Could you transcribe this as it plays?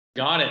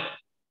Got it.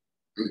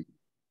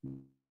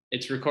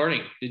 It's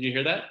recording. Did you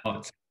hear that?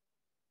 Oh,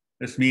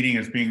 this meeting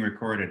is being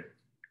recorded.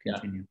 Yeah.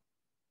 Continue.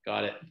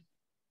 Got it.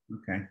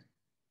 Okay.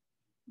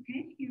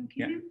 Okay, you okay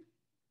Yeah. now?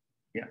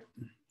 Yeah.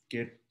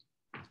 Good.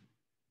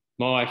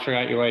 Mo, I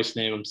forgot your wife's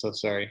name. I'm so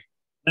sorry.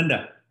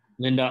 Linda.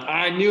 Linda.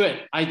 I knew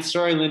it.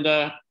 Sorry,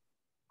 Linda.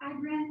 Hi,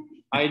 Brent.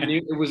 I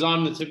knew it was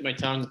on the tip of my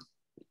tongue.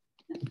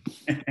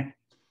 How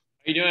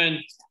you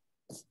doing?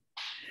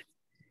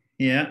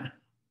 Yeah.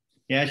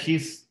 Yeah,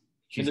 she's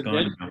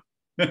gone now.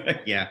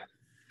 Yeah.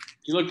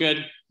 You look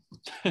good.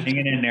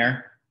 Hanging in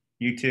there.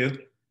 You too?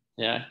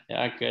 Yeah,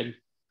 good.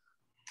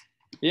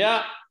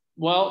 Yeah,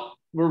 well,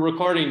 we're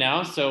recording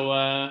now, so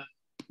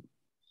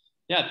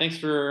yeah, thanks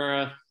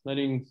for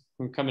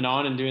coming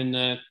on and doing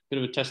a bit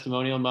of a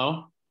testimonial,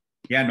 Mo.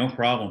 Yeah, no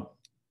problem.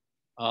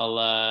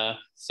 I'll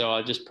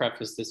just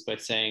preface this by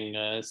saying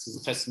this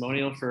is a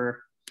testimonial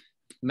for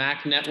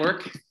MAC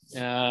Network,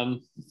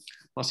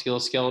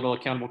 Musculoskeletal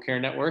Accountable Care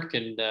Network,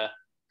 and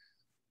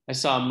I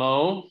saw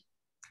Mo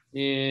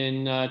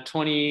in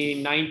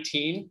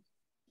 2019,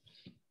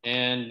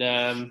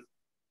 and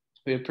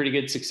we have pretty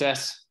good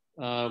success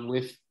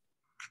with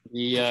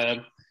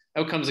the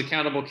Outcomes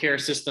Accountable Care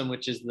System,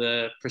 which is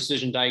the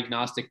precision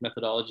diagnostic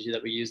methodology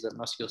that we use at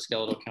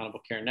Musculoskeletal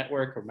Accountable Care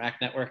Network, or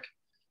MAC Network.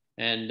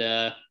 And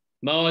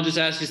Mo, I'll just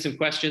ask you some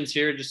questions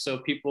here, just so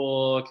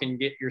people can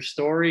get your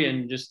story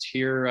and just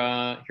hear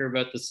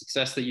about the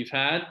success that you've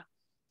had.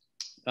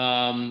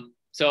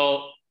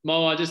 So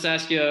Mo, I'll just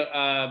ask you,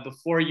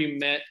 before you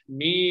met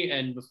me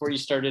and before you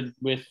started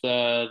with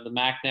the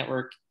MAC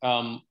Network,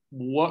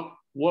 what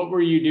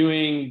were you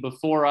doing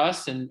before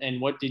us, and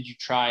what did you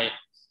try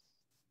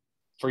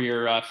for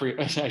your I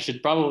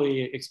should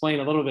probably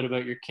explain a little bit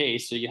about your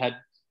case. So you had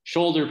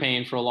shoulder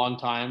pain for a long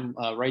time,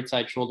 right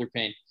side shoulder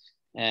pain.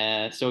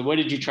 So what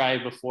did you try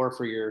before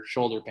for your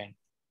shoulder pain?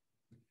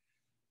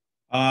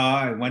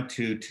 I went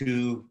to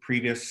 2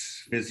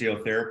 previous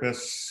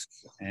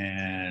physiotherapists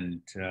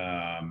and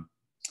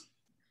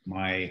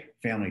my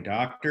family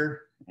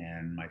doctor,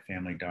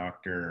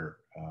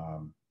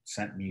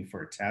 sent me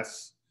for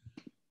tests.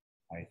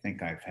 I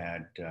think I've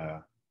had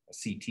a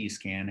CT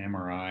scan,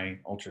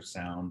 MRI,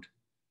 ultrasound,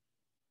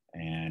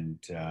 and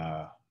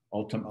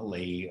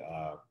ultimately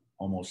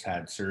almost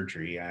had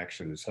surgery. I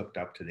actually was hooked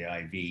up to the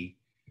IV,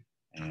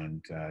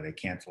 and they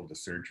canceled the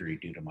surgery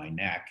due to my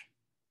neck.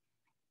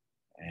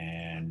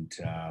 And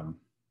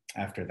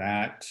after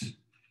that,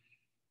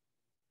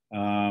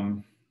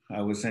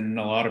 I was in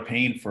a lot of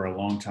pain for a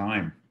long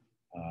time.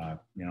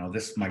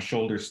 My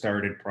shoulder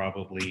started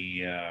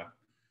probably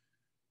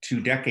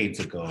 2 decades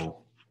ago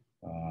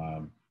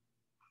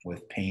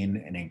with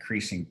pain and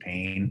increasing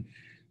pain.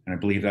 And I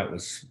believe that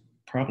was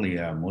probably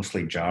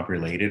mostly job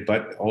related,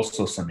 but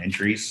also some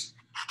injuries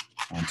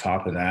on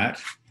top of that.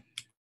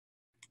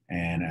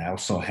 And I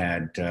also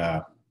had,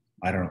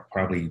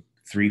 probably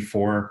 3,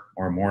 4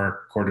 or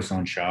more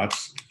cortisone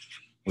shots,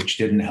 which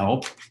didn't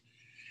help.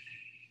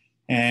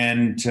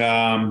 And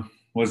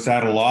was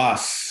at a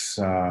loss.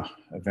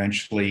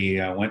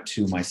 Eventually went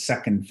to my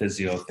second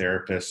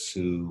physiotherapist,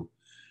 who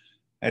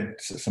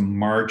had some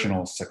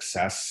marginal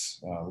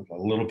success, a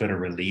little bit of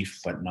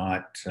relief, but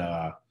not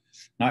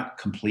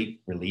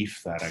complete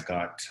relief that I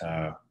got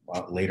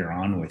later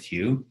on with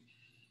you.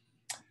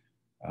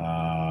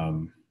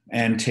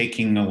 And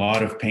taking a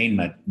lot of pain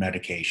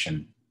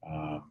medication,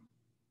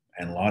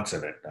 and lots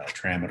of it,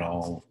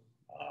 tramadol,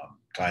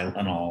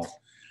 Tylenol,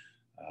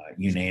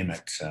 you name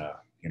it.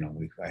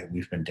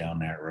 We've been down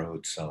that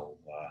road. So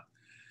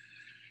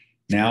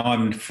now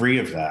I'm free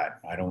of that.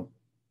 I don't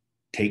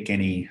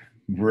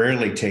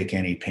rarely take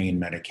any pain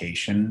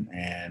medication,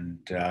 and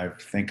I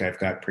think I've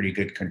got pretty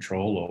good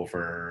control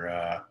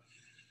over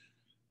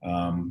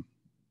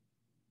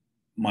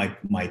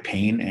my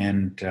pain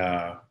and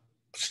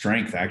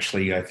strength.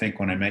 Actually, I think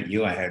when I met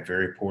you, I had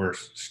very poor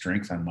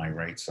strength on my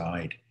right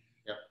side,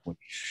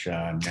 which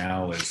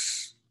now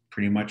is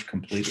pretty much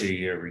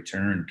completely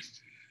returned.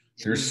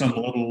 There's some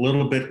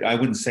little bit, I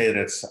wouldn't say that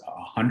it's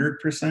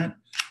 100%,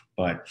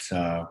 but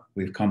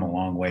we've come a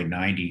long way,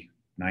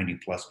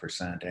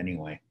 90+%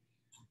 anyway.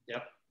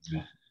 Yep.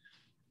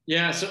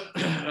 Yeah. So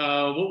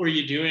what were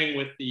you doing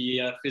with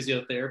the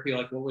physiotherapy?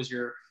 Like, what was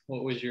your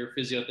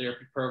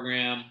physiotherapy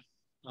program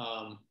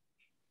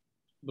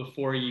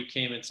before you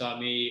came and saw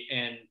me,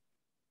 and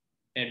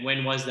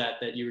when was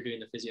that you were doing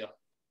the physio?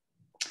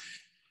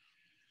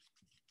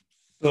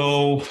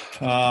 So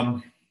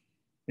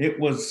it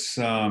was,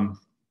 I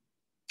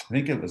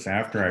think it was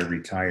after I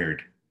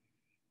retired.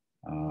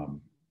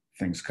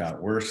 Things got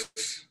worse.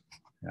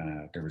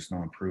 There was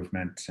no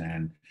improvement,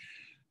 and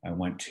I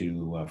went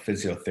to a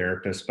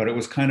physiotherapist, but it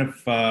was kind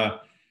of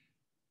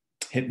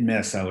hit and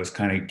miss. I was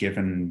kind of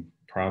given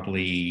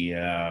probably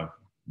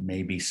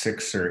maybe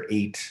 6 or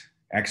 8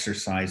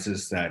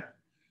 exercises that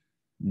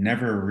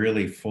never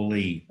really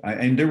fully,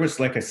 and there was,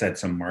 like I said,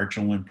 some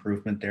marginal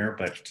improvement there,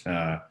 but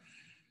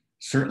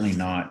certainly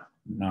not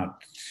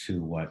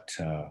to what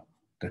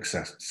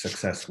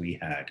success we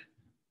had,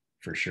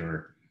 for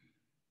sure.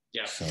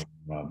 Yeah. So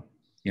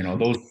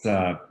those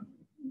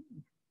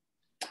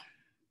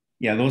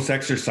yeah, those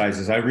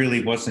exercises, I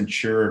really wasn't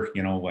sure,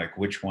 like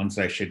which ones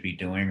I should be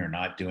doing or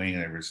not doing.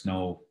 There was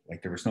no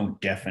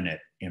definite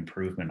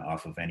improvement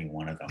off of any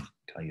one of them,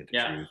 to tell you the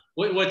Yeah. truth.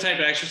 What type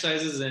of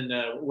exercises, and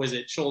was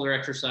it shoulder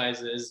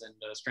exercises and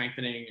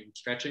strengthening and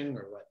stretching,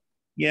 or what?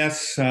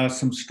 Yes,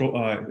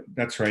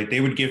 that's right.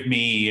 They would give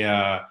me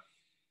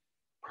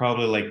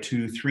probably like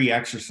 2, 3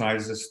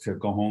 exercises to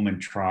go home and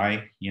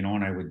try,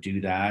 and I would do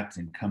that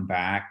and come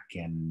back,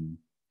 and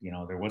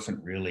there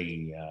wasn't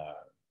really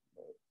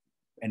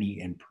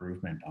any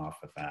improvement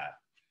off of that.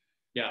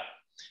 Yeah.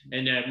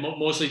 And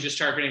mostly just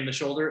sharpening the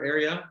shoulder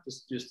area,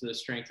 just the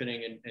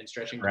strengthening and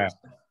stretching. Correct.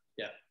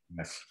 Yeah.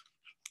 Yes.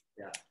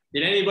 Yeah.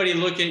 Did anybody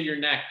look at your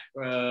neck,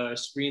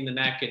 screen the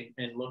neck,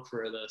 and look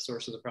for the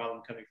source of the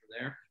problem coming from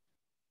there?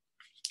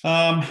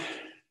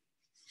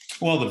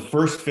 Well, the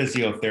first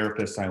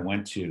physiotherapist I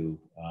went to,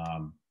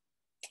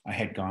 I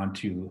had gone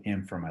to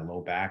him for my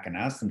low back and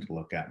asked him to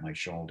look at my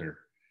shoulder.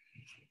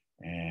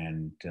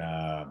 And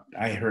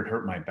I had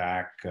hurt my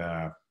back,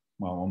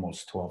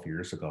 almost 12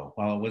 years ago.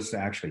 Well, it was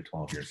actually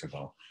 12 years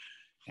ago.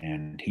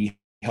 And he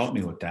helped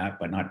me with that,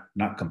 but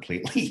not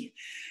completely.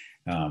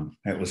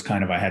 It was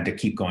kind of, I had to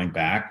keep going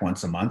back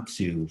once a month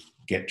to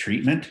get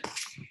treatment.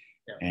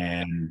 Yeah.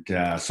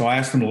 And so I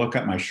asked him to look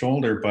at my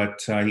shoulder,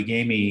 but he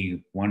gave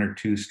me 1 or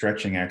 2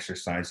 stretching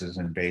exercises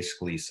and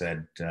basically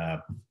said,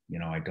 I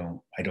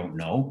don't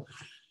know.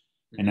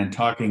 And then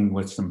talking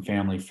with some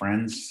family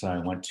friends, I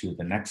went to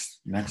the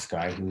next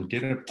guy who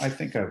did I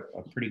think a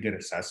pretty good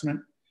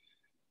assessment.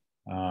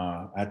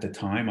 At the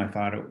time, I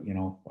thought,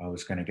 I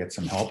was going to get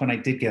some help, and I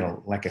did get,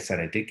 like I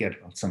said, I did get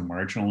some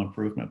marginal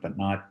improvement, but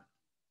not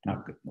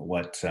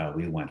what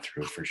we went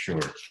through for sure.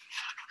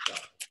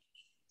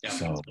 Yeah.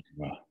 So.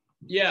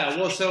 Yeah.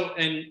 Well, so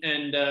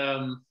and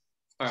all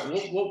right.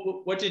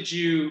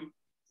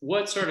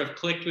 What sort of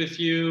clicked with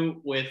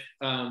you with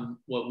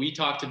what we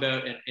talked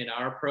about in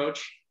our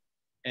approach,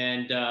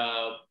 and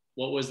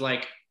what was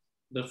like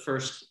the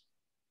first,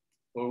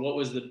 or what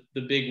was the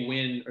big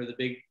win or the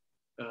big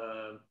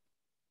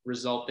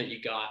result that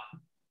you got?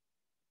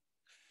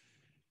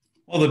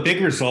 Well, the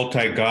big result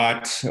I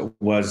got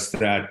was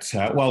that,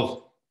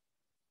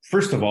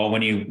 first of all,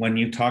 when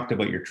you talked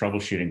about your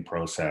troubleshooting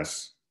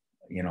process,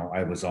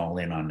 I was all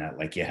in on that.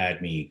 Like, you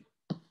had me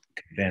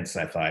convinced.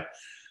 I thought,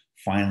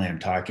 finally, I'm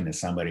talking to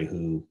somebody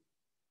who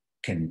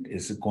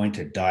is going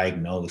to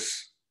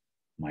diagnose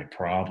my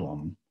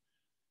problem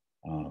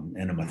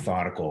in a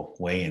methodical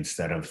way,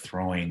 instead of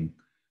throwing,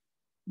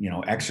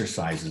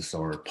 exercises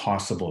or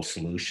possible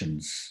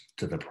solutions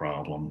to the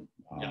problem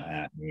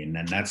at me. And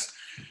then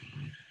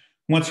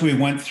once we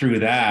went through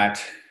that,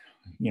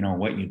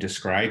 what you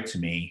described to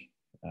me,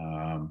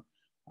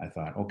 I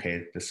thought,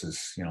 okay, this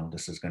is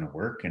going to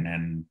work. And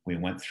then we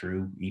went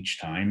through each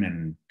time,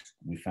 and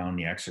we found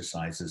the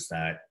exercises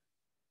that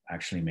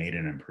actually made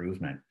an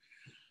improvement.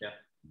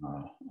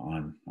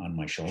 On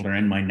my shoulder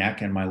and my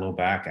neck and my low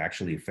back.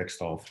 Actually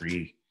fixed all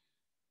 3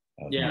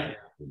 of my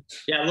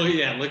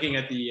looking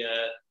at the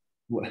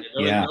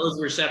those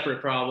were separate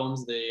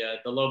problems.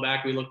 The low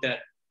back we looked at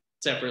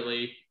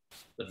separately.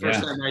 The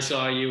first time I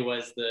saw you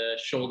was the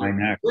shoulder.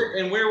 My neck.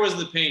 Where was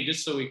the pain,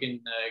 just so we can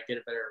get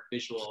a better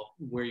visual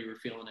where you were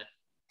feeling it?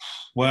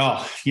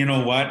 Well, you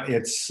know what,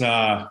 it's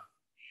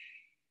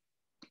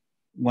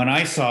when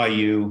I saw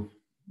you,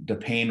 the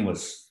pain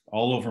was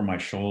all over my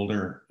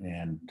shoulder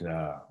and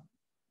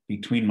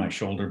between my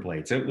shoulder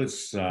blades. It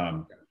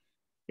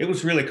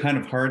was really kind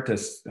of hard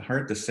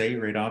to say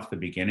right off the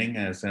beginning.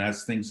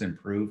 As things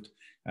improved,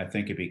 I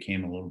think it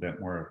became a little bit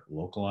more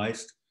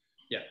localized.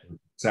 Yeah.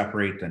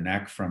 Separate the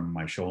neck from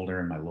my shoulder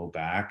and my low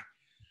back.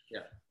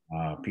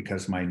 Yeah.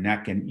 Because my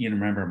neck and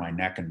remember my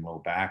neck and low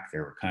back, they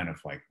were kind of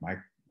like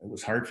it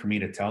was hard for me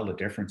to tell the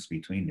difference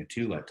between the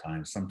two at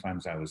times.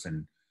 Sometimes I was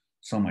in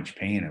so much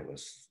pain,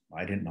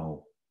 I didn't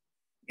know,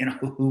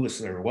 who was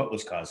there, what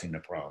was causing the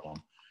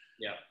problem.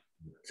 Yeah.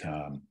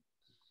 But,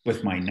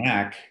 with my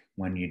neck,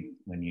 when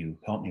you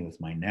helped me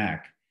with my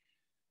neck,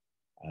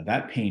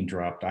 that pain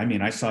dropped. I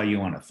mean, I saw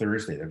you on a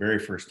Thursday. The very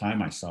first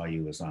time I saw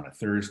you was on a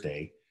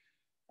Thursday.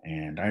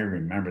 And I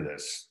remember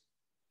this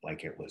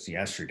like it was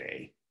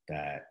yesterday,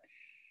 that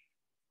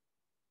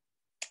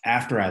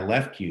after I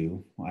left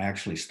you, I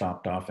actually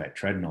stopped off at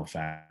Treadmill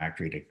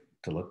Factory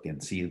to look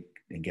and see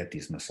and get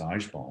these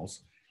massage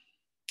balls,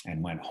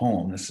 and went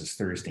home. This is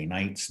Thursday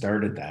night,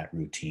 started that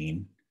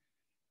routine.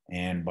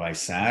 And by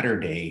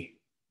Saturday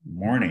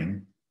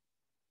morning,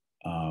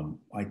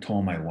 I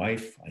told my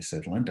wife, I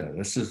said, Linda,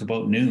 this is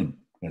about noon,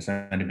 because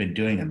I'd been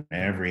doing them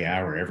every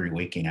hour, every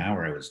waking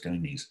hour. I was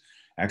doing these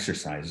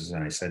exercises.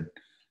 And I said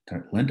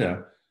to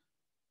Linda,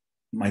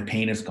 my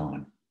pain is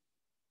gone.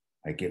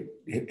 Like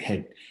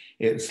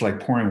it's like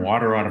pouring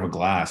water out of a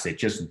glass. It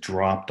just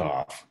dropped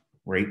off,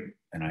 right?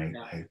 And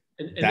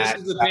and this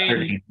is the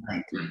pain.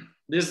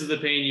 This is the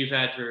pain you've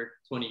had for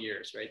 20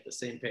 years, right? The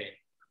same pain.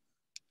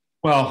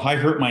 Well, I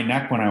hurt my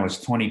neck when I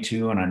was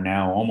 22, and I'm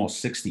now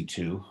almost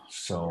 62.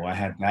 So I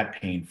had that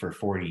pain for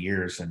 40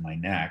 years in my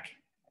neck.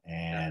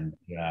 And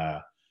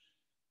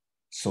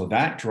So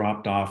that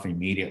dropped off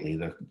immediately.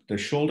 The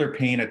shoulder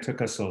pain, it took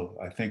us,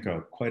 I think,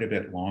 quite a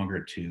bit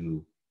longer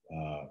to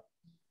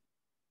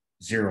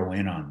zero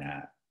in on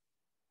that.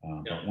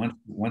 But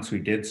once we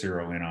did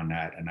zero in on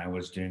that, and I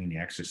was doing the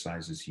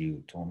exercises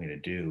you told me to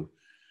do,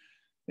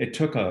 it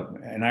took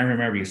and I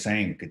remember you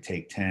saying it could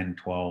take 10,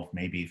 12,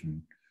 maybe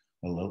even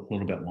a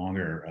little bit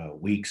longer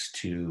weeks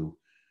to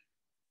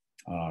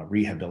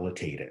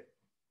rehabilitate it.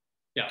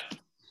 Yeah.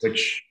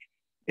 Which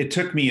it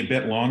took me a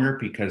bit longer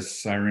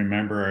because I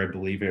remember, I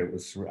believe it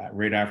was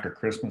right after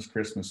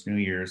Christmas, New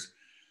Year's.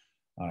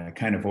 I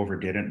kind of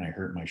overdid it and I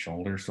hurt my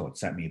shoulder, so it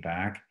set me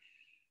back.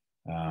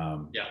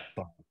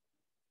 But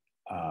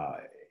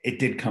it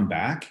did come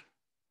back.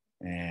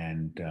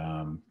 And,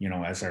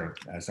 as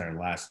our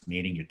last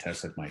meeting, you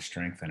tested my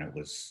strength and it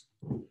was,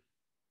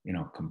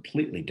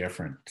 completely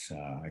different.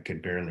 I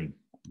could barely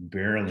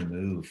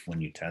move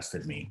when you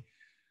tested me.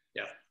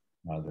 Yeah.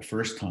 The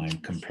first time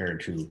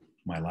compared to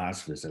my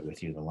last visit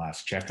with you, the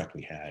last checkup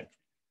we had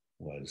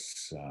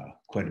was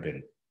quite a bit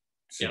of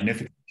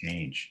significant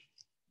change.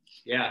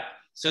 Yeah.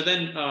 So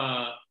then,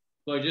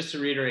 well, just to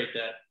reiterate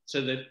that,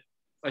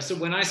 so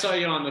when I saw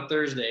you on the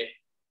Thursday,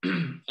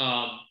 we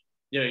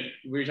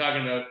were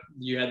talking about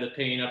you had the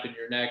pain up in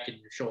your neck and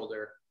your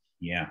shoulder.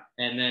 Yeah.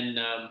 And then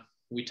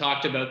we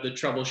talked about the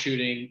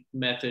troubleshooting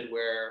method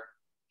where,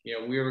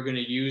 we were going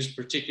to use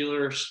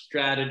particular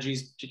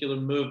strategies, particular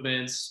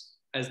movements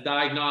as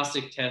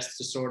diagnostic tests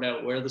to sort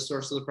out where the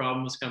source of the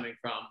problem was coming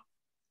from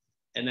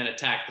and then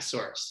attack the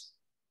source.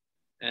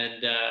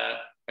 And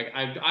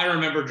I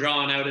remember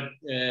drawing out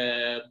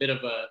a bit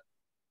of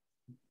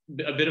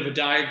a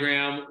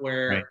diagram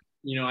where, right.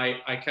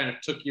 I kind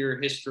of took your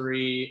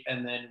history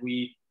and then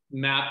we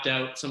mapped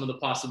out some of the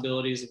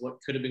possibilities of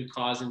what could have been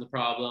causing the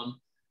problem.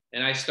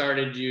 And I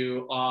started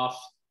you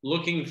off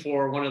looking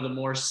for one of the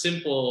more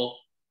simple,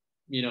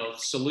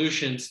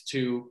 solutions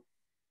to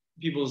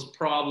people's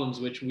problems,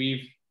 which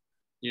we've,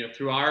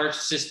 through our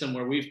system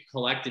where we've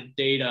collected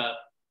data,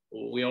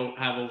 we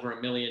have over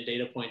 1 million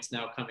data points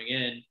now coming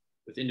in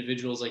with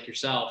individuals like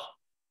yourself.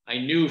 I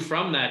knew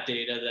from that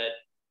data that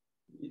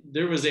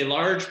there was a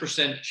large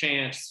percent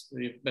chance,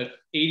 about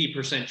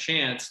 80%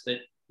 chance,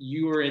 that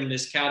you were in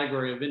this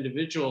category of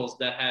individuals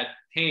that had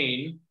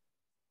pain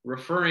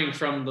referring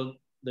from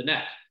the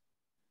neck.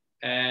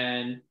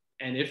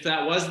 And if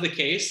that was the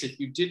case, if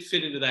you did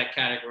fit into that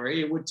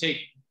category, it would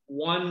take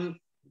one,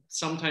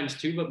 sometimes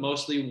two, but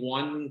mostly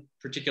one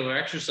particular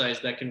exercise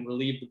that can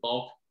relieve the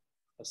bulk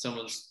of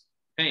someone's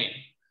pain.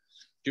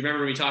 Do you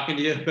remember me talking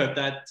to you about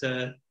that,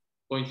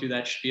 going through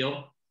that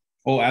spiel?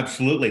 Oh,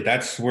 absolutely.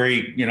 That's where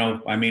you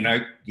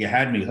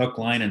had me hook,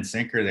 line, and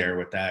sinker there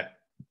with that,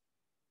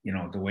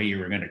 the way you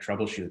were going to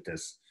troubleshoot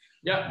this.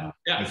 Yeah.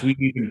 Because we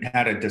even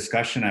had a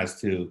discussion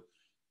as to,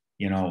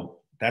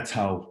 that's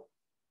how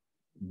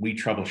we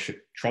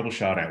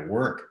troubleshot at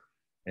work.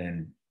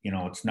 And,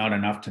 it's not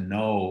enough to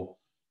know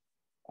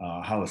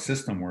how a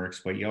system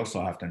works, but you also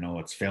have to know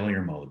its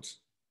failure modes.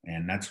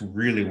 And that's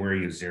really where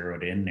you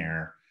zeroed in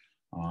there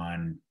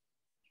on,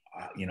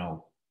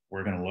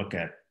 we're going to look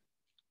at,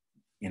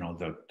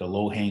 the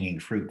low hanging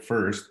fruit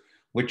first,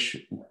 which,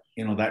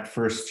 that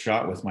first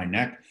shot with my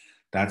neck,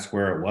 that's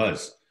where it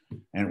was.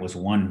 And it was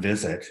one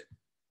visit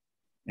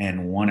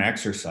and one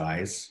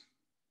exercise.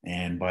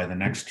 And by the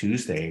next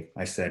Tuesday,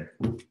 I said,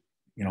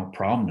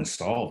 problem is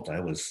solved. I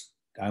was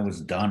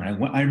done.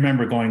 I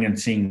remember going and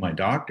seeing my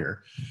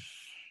doctor,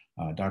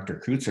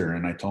 Dr. Kreutzer,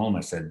 and I told him,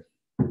 I said,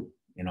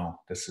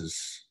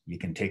 you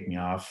can take me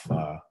off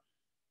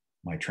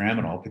my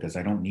tramadol because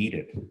I don't need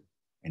it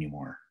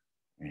anymore.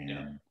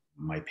 And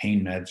my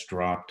pain meds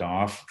dropped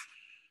off.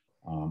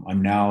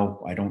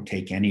 I don't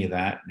take any of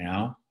that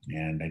now,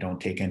 and I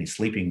don't take any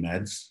sleeping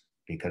meds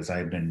because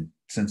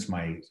since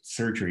my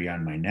surgery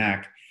on my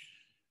neck,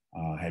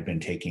 had been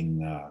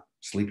taking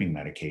sleeping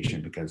medication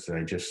because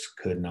I just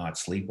could not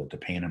sleep with the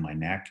pain in my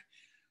neck,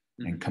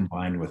 and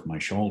combined with my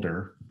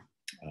shoulder,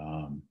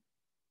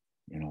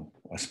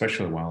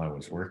 especially while I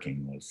was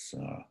working, was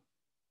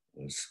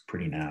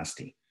pretty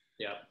nasty.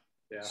 Yeah.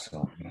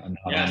 So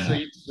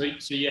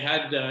so you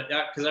had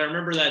because I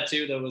remember that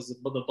too. That was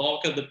the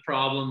bulk of the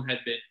problem had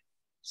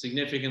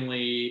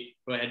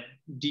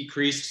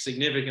decreased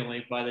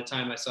significantly by the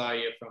time I saw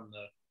you from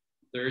the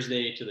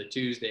Thursday to the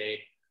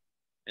Tuesday.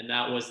 And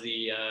that was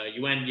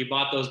you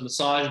bought those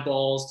massage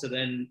balls to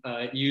then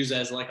use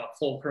as like a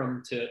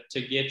fulcrum to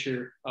get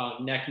your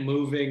neck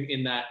moving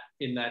in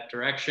that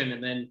direction.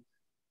 And then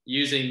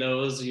using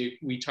those,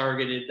 we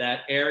targeted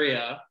that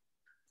area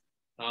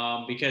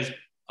because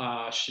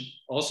should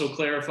also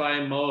clarify,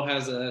 Mo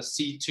has a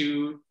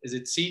C2, is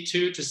it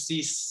C2 to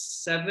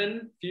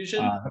C7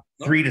 fusion?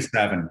 3 to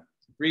 7.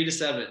 3 to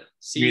 7.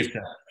 3 to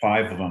 7.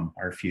 5 of them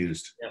are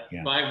fused.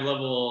 Yeah.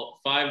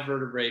 5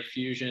 vertebrae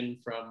fusion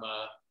from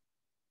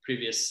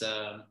previous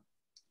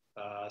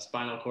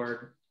spinal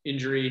cord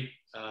injury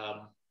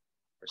or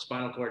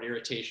spinal cord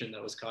irritation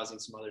that was causing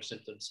some other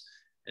symptoms.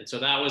 And so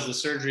that was the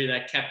surgery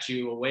that kept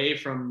you away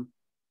from,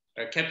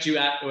 or put you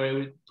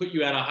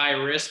at a high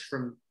risk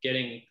from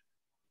getting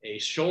a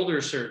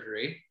shoulder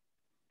surgery.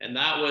 And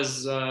that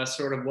was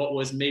sort of what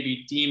was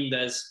maybe deemed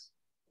as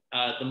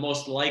the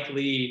most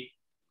likely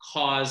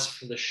cause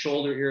for the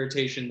shoulder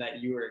irritation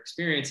that you were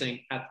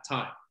experiencing at the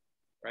time,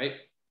 right?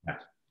 Yeah.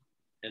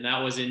 And that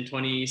was in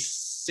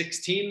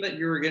 2016 that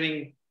we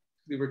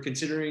were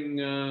considering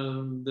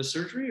the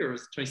surgery, or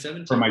was it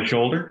 2017? For my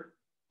shoulder?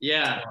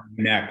 Yeah.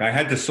 Neck. I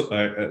had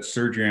the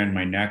surgery on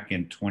my neck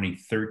in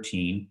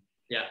 2013.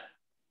 Yeah.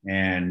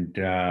 And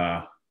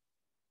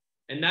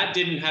that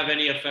didn't have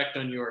any effect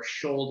on your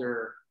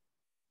shoulder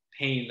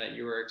pain that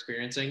you were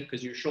experiencing,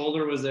 because your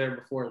shoulder was there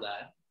before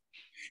that.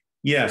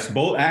 Yes,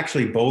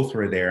 both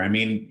were there. I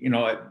mean, you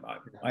know,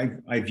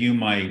 I view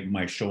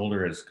my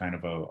shoulder as kind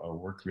of a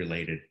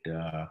work-related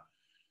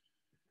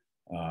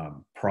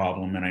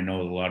problem, and I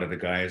know a lot of the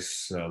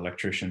guys,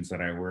 electricians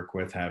that I work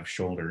with, have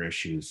shoulder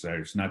issues.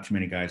 There's not too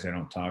many guys I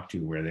don't talk to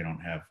where they don't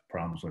have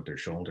problems with their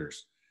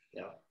shoulders,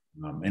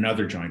 and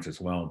other joints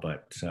as well.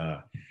 But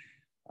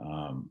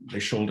the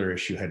shoulder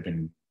issue had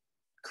been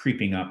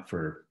creeping up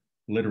for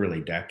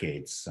literally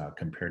decades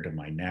compared to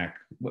my neck,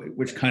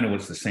 which kind of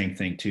was the same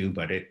thing too,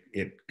 but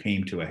it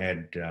came to a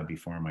head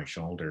before my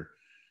shoulder.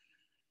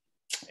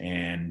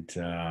 And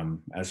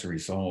as a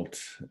result,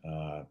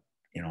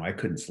 you know, I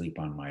couldn't sleep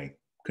on my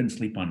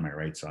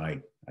right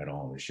side at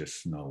all. It's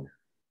just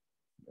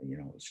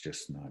it's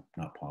just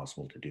not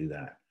possible to do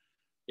that.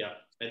 Yeah.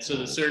 And so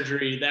the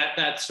surgery,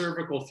 that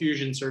cervical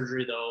fusion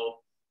surgery though,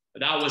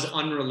 that was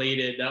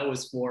unrelated. That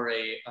was for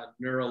a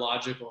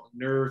neurological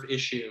nerve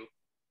issue.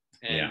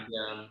 And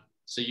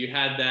so you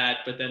had that,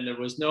 but then there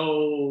was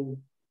no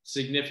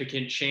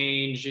significant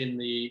change in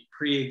the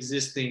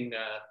pre-existing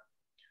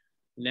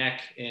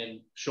neck and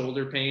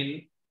shoulder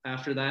pain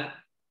after that.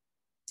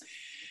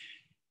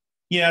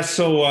 Yeah.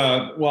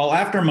 So, well,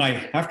 after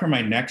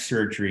my neck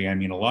surgery, I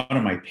mean, a lot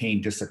of my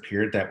pain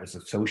disappeared that was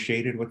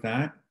associated with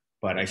that,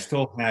 but I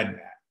still had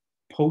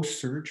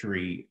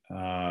post-surgery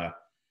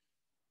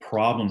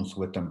problems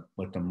with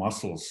the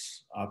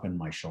muscles up in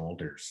my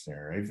shoulders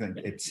there. I think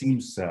it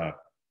seems,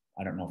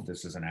 I don't know if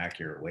this is an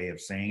accurate way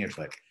of saying it,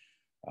 but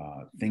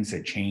things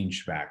had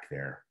changed back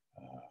there.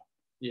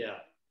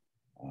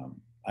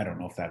 I don't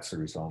know if that's the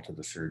result of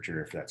the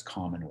surgery, if that's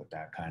common with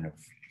that kind of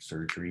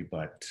surgery,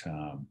 but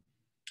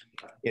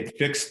it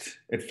fixed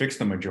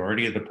the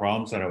majority of the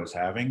problems that I was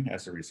having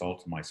as a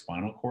result of my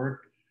spinal cord.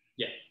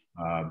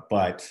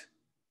 But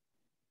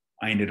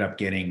I ended up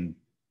getting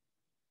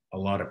a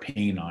lot of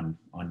pain on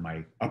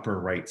my upper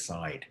right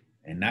side,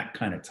 and that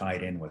kind of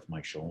tied in with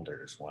my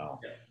shoulder as well.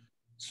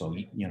 So,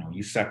 you know,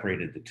 you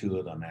separated the two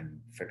of them and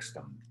fixed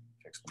them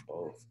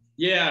both.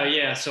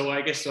 Yeah. So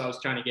I guess what I was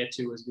trying to get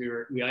to was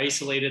we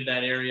isolated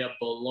that area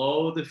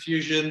below the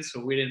fusion, so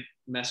we didn't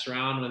mess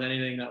around with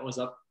anything that was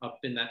up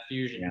in that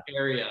fusion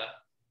area.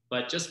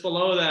 But just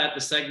below that,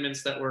 the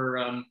segments that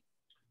were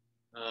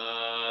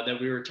that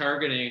we were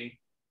targeting,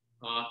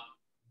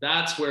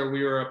 that's where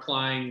we were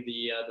applying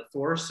the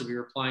force. So we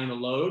were applying the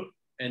load,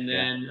 and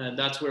then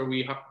that's where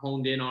we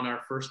honed in on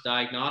our first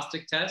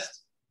diagnostic test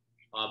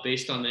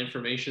based on the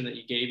information that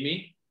you gave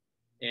me.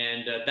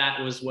 And that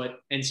was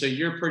and so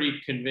you're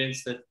pretty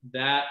convinced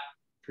that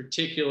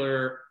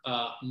particular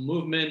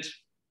movement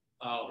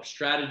or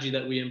strategy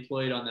that we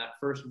employed on that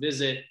first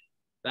visit,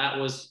 that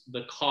was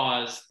the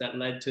cause that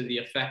led to the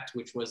effect,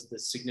 which was the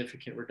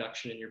significant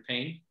reduction in your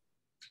pain?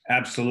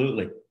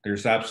 Absolutely.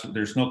 There's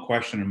no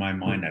question in my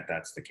mind that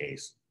that's the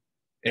case.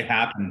 It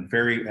happened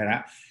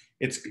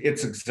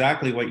it's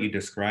exactly what you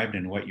described,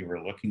 and what you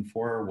were looking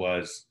for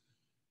was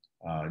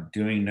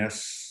doing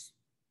this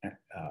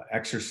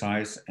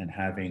exercise and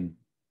having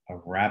a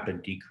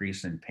rapid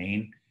decrease in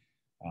pain.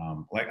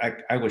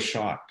 I was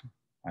shocked.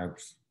 I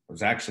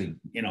was actually,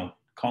 you know,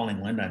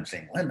 calling Linda and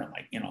saying, Linda,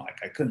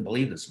 I couldn't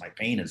believe this. My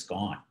pain is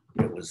gone.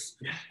 It was,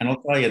 and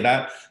I'll tell you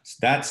that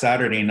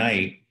Saturday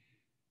night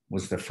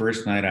was the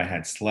first night I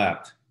had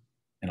slept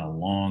in a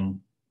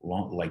long,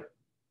 like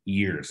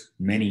years,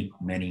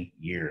 many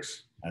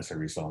years as a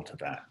result of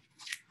that.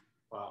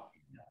 Wow.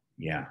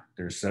 Yeah,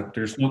 there's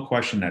no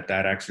question that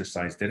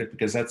exercise did it,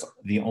 because that's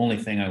the only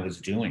thing I was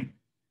doing.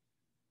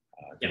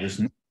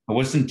 I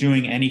wasn't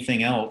doing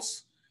anything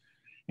else,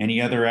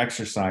 any other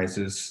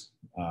exercises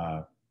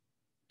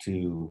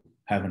to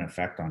have an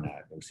effect on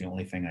that. It was the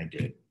only thing I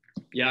did.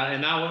 Yeah,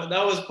 and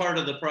that was part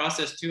of the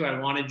process too. I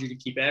wanted you to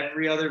keep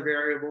every other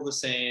variable the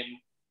same.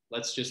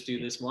 Let's just do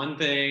this one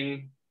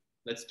thing.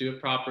 Let's do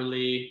it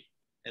properly,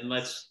 and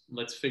let's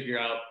figure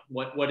out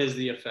what is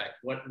the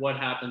effect. What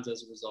happens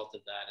as a result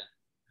of that.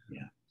 And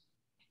yeah,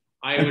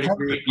 I would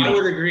agree. I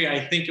would agree. I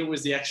think it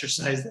was the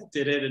exercise that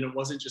did it, and it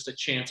wasn't just a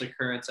chance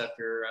occurrence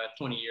after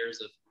 20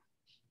 years of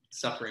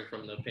suffering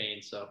from the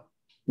pain. So.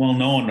 Well,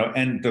 no,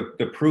 and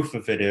the proof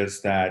of it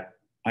is that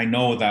I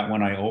know that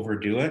when I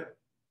overdo it,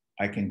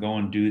 I can go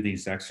and do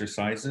these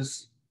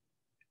exercises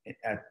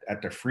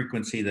at the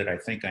frequency that I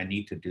think I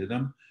need to do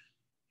them,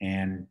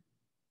 and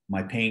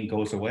my pain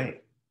goes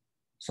away.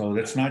 So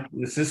this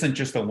isn't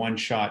just a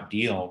one-shot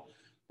deal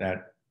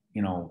that,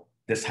 you know,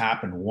 this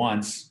happened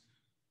once.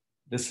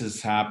 This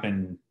has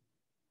happened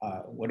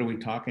what are we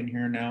talking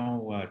here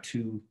now?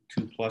 Two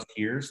plus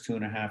years,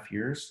 2.5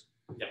 years.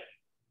 Yep.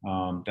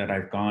 That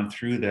I've gone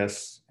through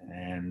this.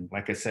 And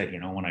like I said,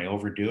 when I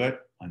overdo it,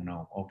 I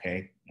know,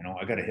 okay,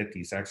 I got to hit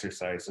these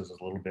exercises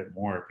a little bit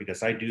more,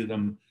 because I do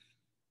them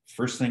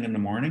first thing in the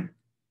morning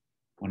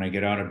when I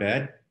get out of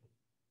bed.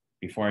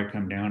 Before I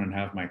come down and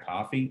have my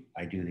coffee,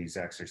 I do these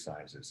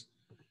exercises.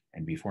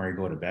 And before I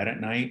go to bed at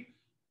night,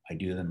 I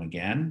do them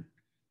again.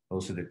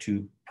 Those are the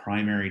two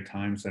primary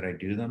times that I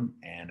do them.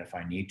 And if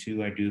I need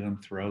to, I do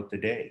them throughout the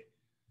day.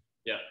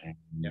 Yeah. And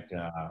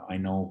I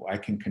know I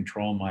can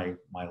control my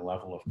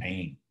level of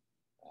pain.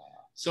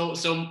 So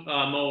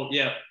Mo,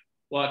 yeah.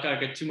 Well, I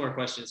got two more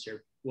questions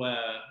here. When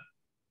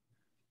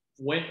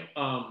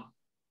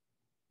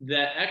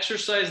that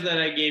exercise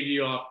that I gave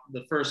you off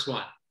the first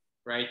one,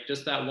 right?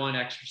 Just that one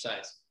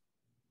exercise.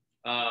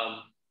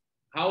 How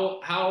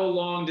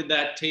long did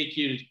that take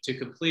you to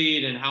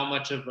complete, and how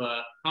much did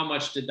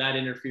that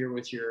interfere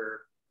with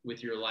your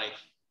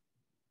life?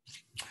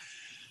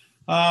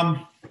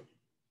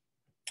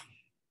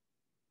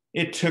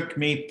 It took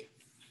me,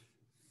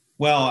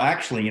 well,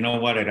 actually, you know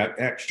what?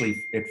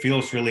 It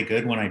feels really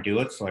good when I do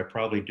it. So I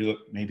probably do it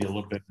maybe a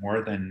little bit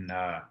more than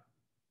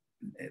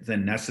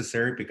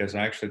necessary, because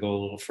I actually go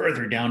a little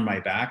further down my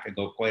back. I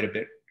go quite a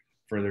bit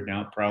further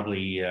down,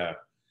 probably, a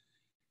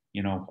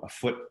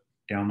foot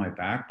down my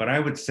back. But I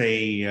would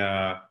say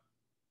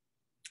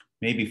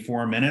maybe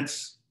 4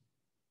 minutes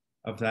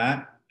of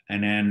that.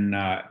 And then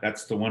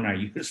that's the one I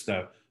use,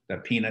 the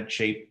peanut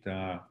shaped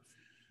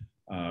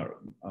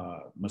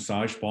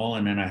massage ball.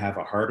 And then I have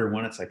a harder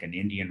one. It's like an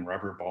Indian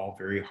rubber ball,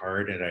 very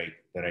hard,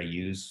 that I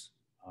use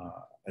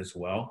as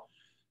well.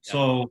 Yeah.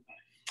 So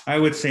I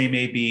would say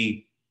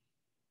maybe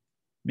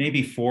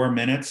 4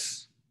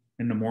 minutes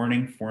in the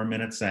morning, 4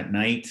 minutes at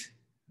night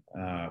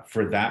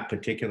for that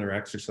particular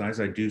exercise.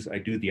 I do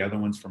the other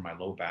ones for my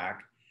low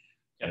back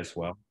as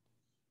well.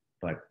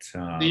 But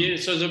so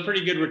it's a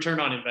pretty good return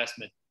on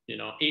investment.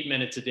 8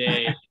 minutes a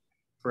day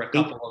for a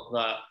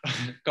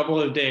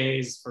couple of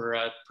days for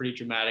a pretty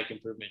dramatic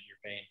improvement in your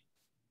pain.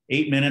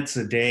 8 minutes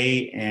a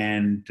day,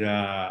 and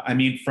I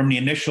mean, from the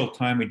initial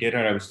time we did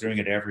it, I was doing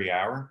it every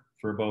hour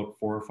for about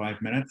 4 or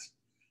 5 minutes.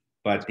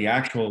 But the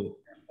actual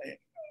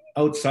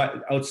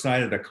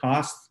outside of the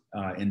cost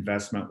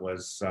investment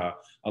was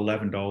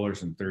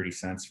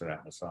 $11.30 for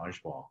that massage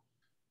ball.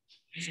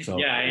 So,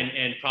 yeah,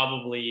 and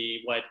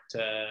probably what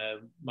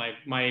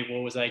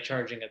what was I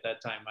charging at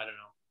that time? I don't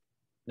know,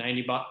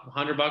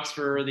 $100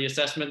 for the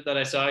assessment that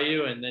I saw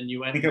you, and then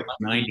you went. I think it was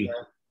 90.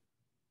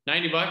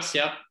 $90,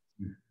 yep.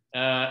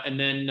 And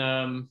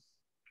then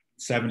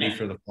 70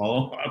 for the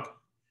follow-up.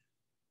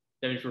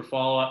 70 for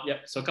follow-up,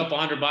 yep. So a couple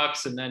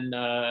 $100, and then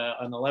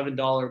an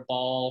 $11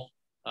 ball,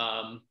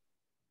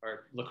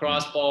 or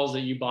lacrosse balls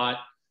that you bought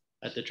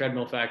at the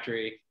treadmill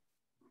factory.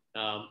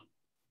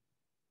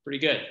 Pretty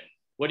good.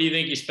 What do you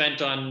think you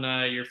spent on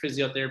your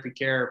physiotherapy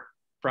care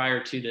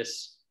prior to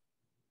this?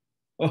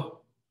 Oh,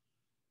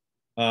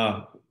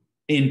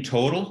 in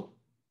total.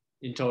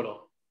 In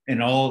total. In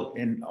all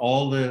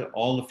the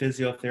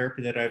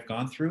physiotherapy that I've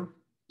gone through.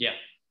 Yeah.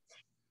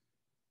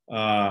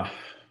 Well,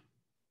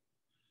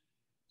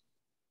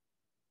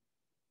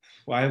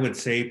 I would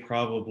say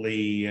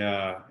probably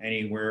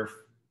anywhere,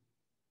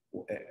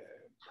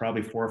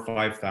 probably $4,000 or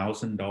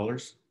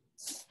 $5,000.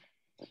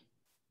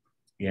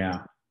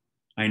 Yeah,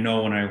 I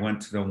know when I went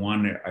to the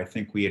one, I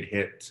think we had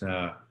hit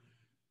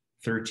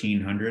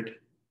 1,300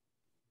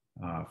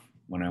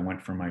 when I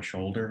went for my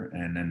shoulder,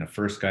 and then the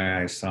first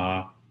guy I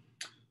saw,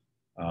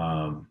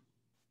 I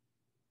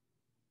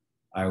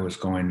was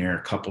going there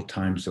a couple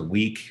times a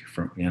week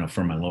for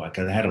my low,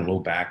 because I had a low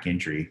back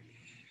injury.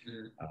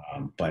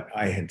 But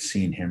I had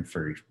seen him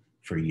for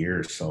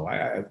years. So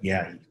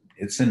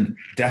it's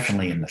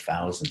definitely in the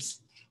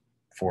thousands,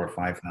 $4,000 or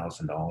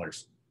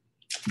 $5,000,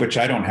 which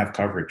I don't have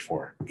coverage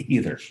for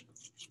either.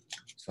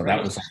 So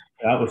that was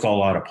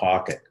all out of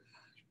pocket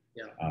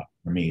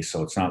for me.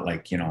 So it's not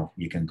like,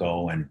 you can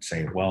go and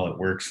say, well, it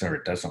works or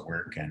it doesn't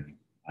work. And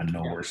I'm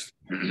no worse.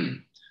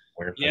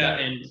 Yeah.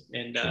 And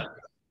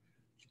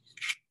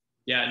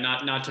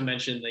not to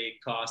mention the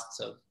costs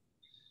of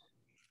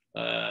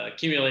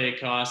accumulated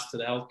costs to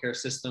the healthcare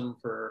system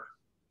for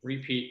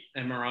repeat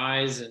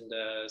MRIs and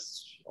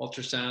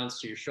ultrasounds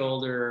to your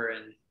shoulder,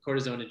 and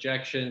cortisone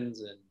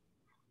injections, and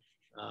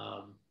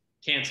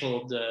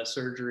canceled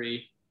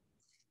surgery.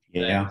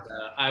 Yeah.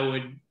 That, I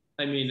would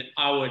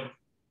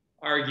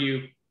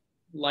argue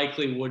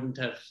likely wouldn't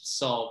have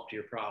solved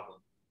your problem.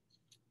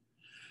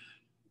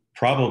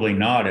 Probably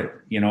not.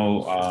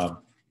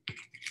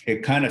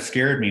 It kind of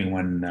scared me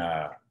when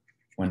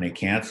they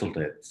canceled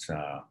it,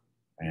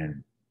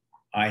 and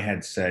I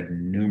had said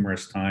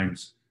numerous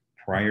times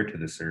prior to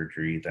the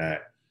surgery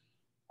that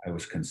I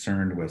was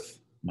concerned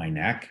with my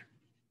neck,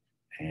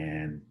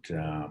 and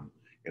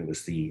it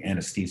was the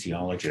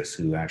anesthesiologist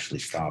who actually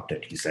stopped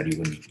it. He said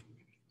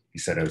he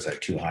said I was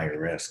at too high a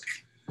risk.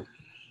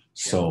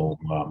 So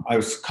I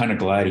was kind of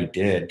glad he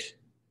did.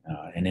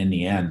 And in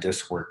the end,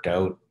 this worked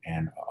out.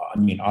 And I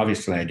mean,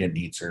 obviously I didn't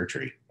need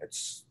surgery.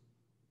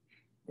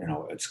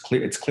 it's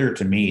clear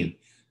to me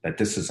that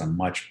this is a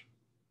much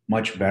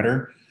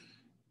better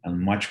and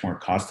much more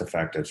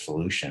cost-effective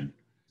solution,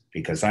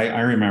 because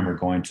I remember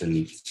going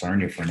to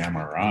Sarnia for an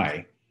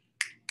MRI,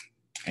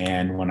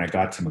 and when I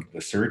got to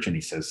the surgeon,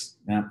 he says,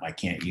 "No, I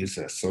can't use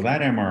this." So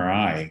that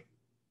MRI,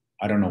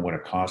 I don't know what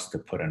it costs to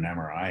put an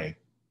MRI,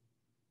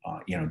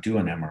 do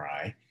an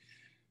MRI.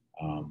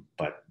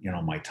 But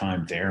my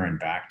time there and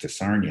back to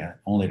Sarnia,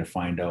 only to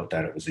find out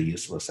that it was a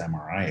useless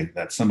MRI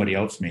that somebody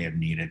else may have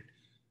needed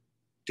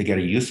to get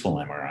a useful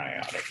MRI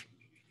out of.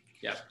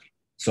 Yeah.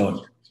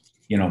 So,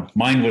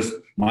 mine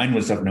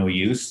was of no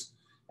use,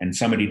 and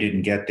somebody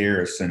didn't get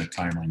theirs in a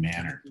timely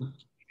manner.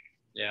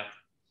 Yeah.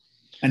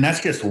 And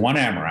that's just one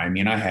MRI. I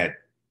mean, I had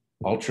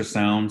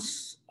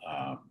ultrasounds,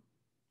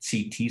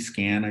 CT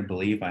scan, I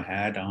believe I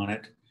had on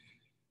it.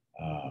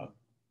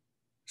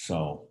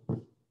 So.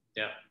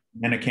 Yeah.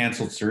 And a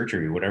canceled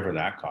surgery, whatever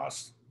that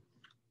costs.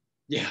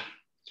 Yeah.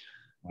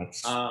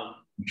 That's I'm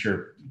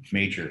sure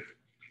major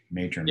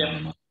amount of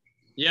money.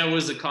 Yeah, it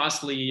was a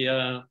costly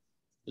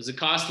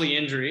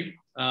injury.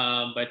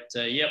 But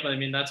I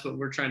mean, that's what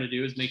we're trying to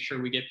do, is make sure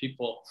we get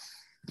people,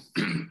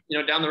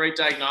 down the right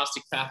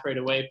diagnostic path right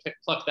away,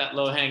 pluck that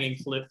low-hanging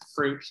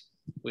fruit,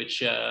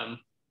 which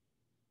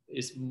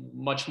is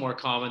much more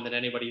common than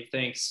anybody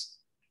thinks.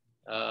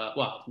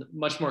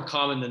 Much more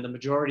common than the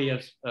majority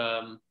of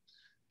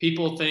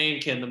people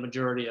think, and the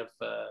majority of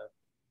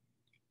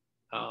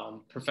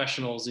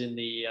professionals in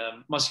the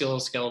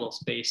musculoskeletal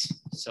space.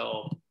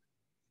 So,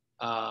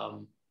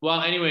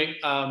 anyway,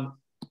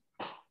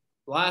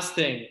 last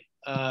thing.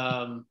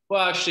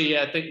 Actually,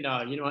 I think,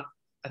 no, you know what?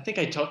 I think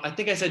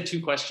I said 2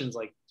 questions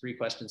like 3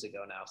 questions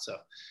ago now. So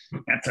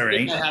that's all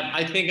right.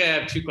 I think I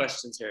have 2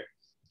 questions here.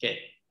 Okay.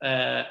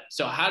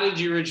 So how did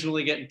you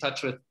originally get in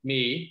touch with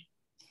me?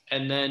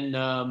 And then,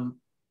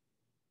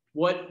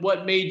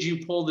 what made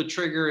you pull the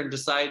trigger and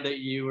decide that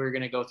you were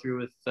going to go through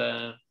with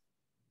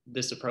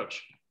this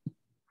approach?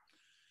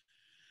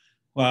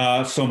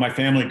 So my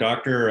family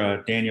doctor,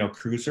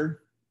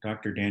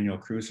 Dr. Daniel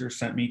Cruiser,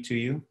 sent me to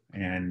you,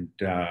 and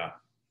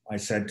I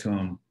said to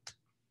him,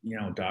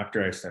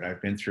 doctor, I said,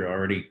 I've been through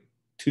already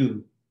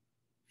 2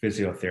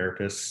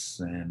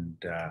 physiotherapists, and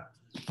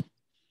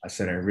I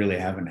said, I really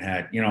haven't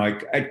had,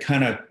 I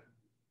kind of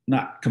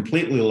not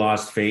completely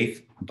lost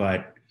faith,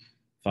 but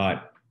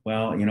thought,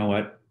 well, you know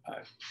what?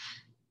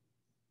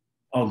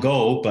 I'll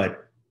go,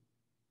 but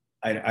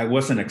I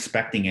wasn't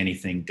expecting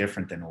anything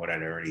different than what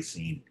I'd already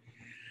seen.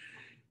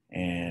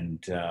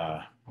 And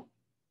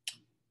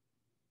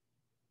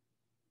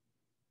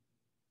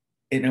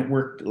it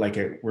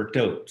worked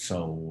out.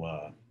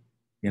 So,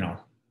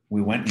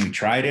 we went and we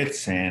tried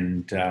it.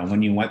 And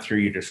when you went through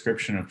your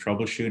description of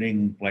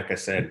troubleshooting, like I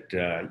said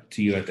to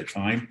you at the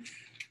time,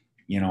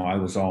 I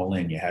was all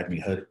in. You had me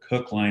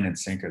hook, line, and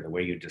sinker, the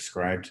way you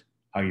described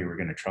how you were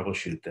going to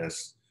troubleshoot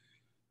this.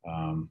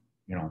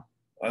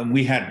 And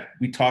we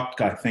talked,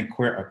 I think,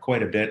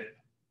 quite a bit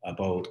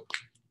about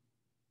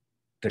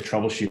the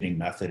troubleshooting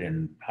method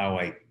and how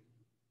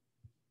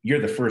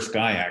you're the first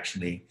guy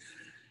actually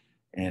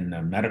in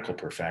the medical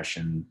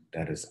profession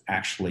that has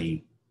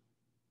actually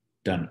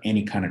done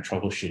any kind of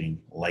troubleshooting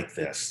like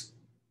this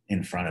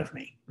in front of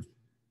me.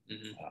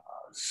 Mm-hmm.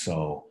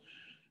 So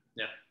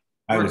yeah,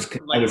 I was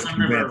convinced.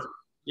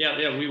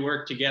 Yeah, we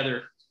worked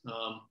together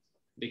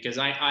because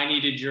I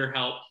needed your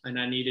help, and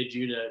I needed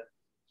you to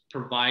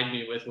provide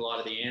me with a lot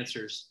of the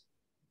answers.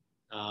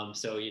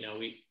 So,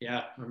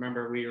 I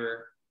remember we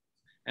were,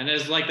 and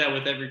it's like that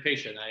with every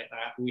patient.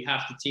 We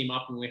have to team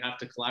up and we have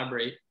to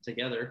collaborate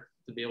together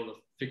to be able to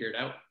figure it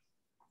out.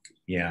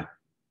 Yeah.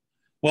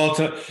 Well,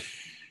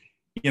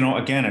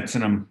 again, it's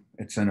in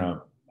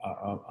a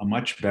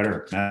much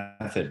better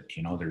method.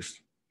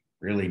 There's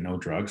really no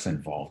drugs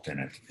involved in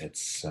it.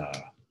 It's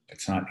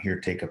not here,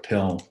 take a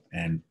pill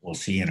and we'll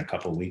see you in a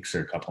couple of weeks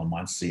or a couple of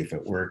months, see if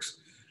it works.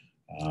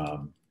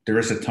 There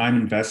is a time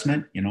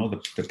investment.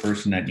 The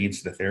person that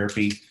needs the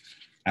therapy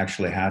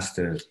actually has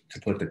to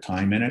put the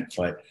time in it.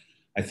 But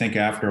I think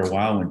after a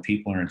while, when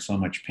people are in so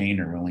much pain,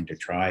 they're willing to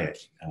try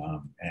it,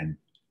 and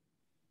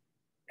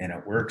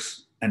it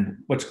works. And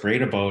what's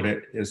great about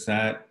it is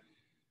that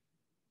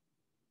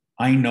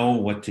I know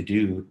what to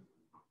do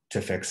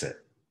to fix it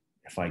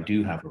if I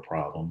do have a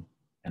problem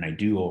and I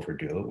do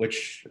overdo it,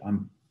 which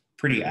I'm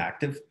pretty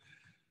active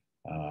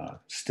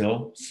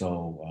still.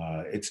 So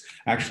it's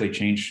actually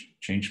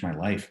changed my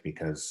life,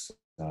 because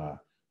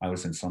I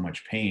was in so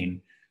much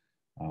pain.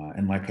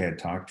 And like I had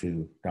talked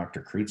to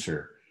Dr.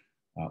 Kreutzer,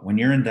 when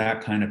you're in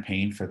that kind of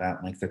pain for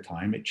that length of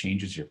time, it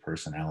changes your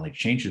personality,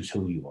 changes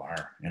who you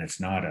are. And it's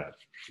not a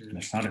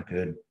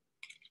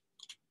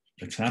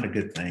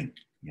good thing,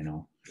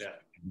 Yeah.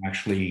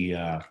 Actually,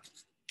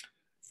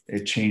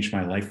 it changed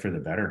my life for the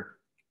better.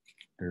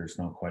 There's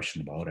no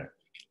question about it.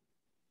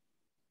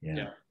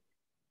 Yeah.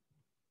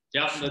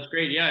 Yeah, that's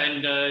great. Yeah,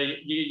 and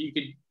you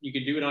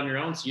could do it on your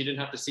own, so you didn't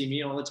have to see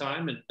me all the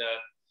time. And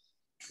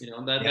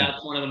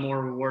that's one of the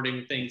more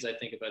rewarding things I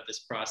think about this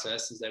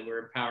process, is that we're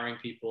empowering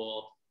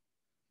people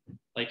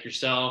like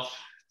yourself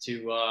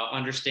to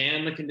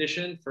understand the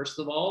condition first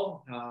of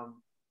all,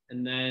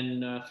 and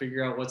then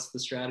figure out what's the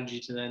strategy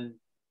to then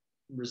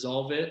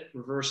resolve it,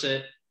 reverse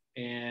it,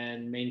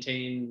 and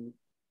maintain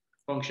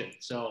function.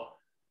 So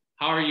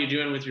how are you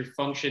doing with your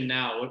function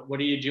now? What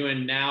are you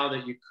doing now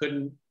that you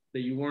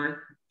weren't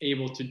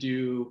able to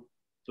do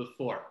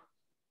before?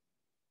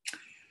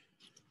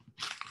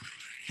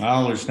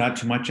 Well, there's not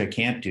too much I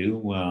can't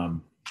do. I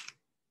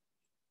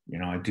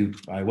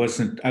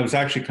was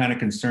actually kind of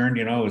concerned,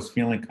 I was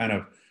feeling kind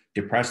of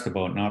depressed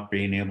about not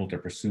being able to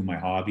pursue my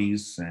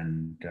hobbies.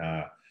 And,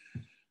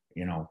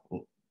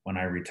 when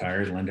I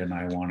retired, Linda and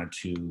I wanted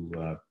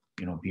to,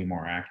 be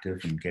more active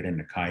and get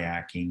into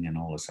kayaking and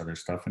all this other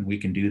stuff. And we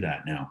can do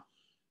that now,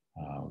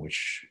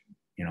 which,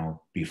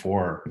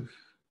 before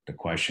the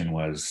question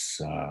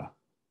was,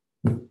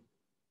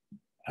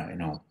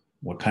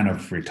 what kind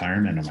of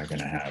retirement am I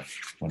going to have?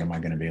 What am I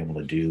going to be able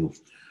to do?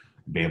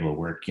 Be able to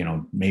work,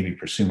 maybe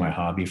pursue my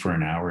hobby for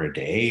an hour a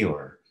day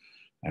or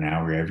an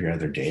hour every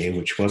other day,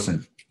 which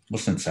wasn't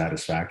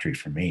satisfactory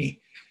for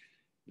me.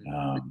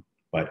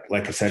 But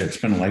like I said, it's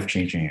been a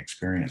life-changing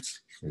experience.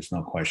 There's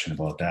no question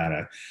about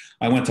that.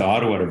 I went to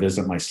Ottawa to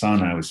visit my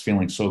son. I was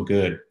feeling so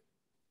good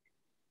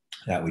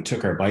that we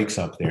took our bikes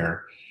up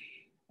there,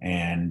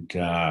 and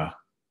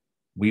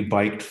we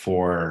biked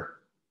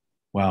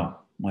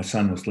my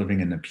son was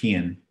living in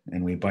Nepean,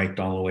 and we biked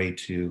all the way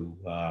to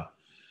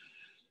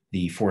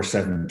the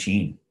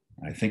 417.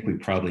 I think we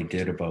probably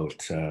did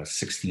about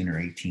 16 or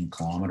 18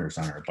 kilometers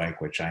on our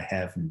bike, which I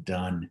haven't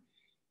done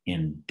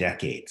in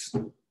decades.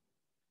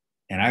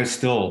 And I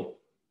still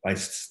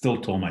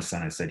told my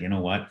son, I said, you know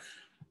what?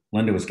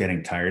 Linda was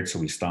getting tired, so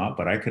we stopped,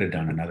 but I could have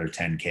done another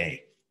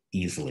 10K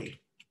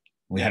easily.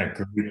 We had a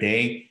great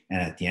day,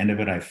 and at the end of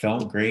it, I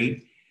felt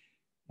great.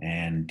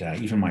 And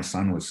even my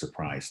son was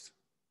surprised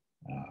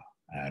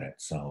at it.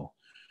 So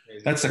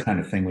that's the kind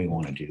of thing we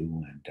want to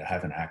do, and to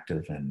have an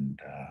active and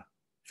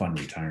fun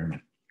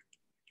retirement.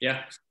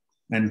 Yeah.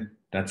 And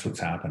that's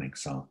what's happening.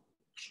 So.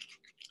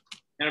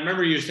 And I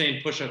remember you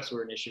saying push-ups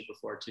were an issue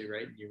before too,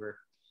 right?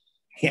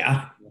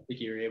 Yeah. I think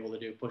you were able to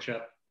do a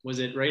push-up. Was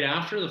it right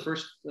after the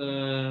first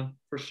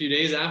few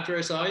days after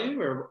I saw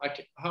you, or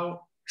because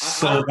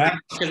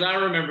I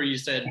remember you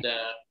said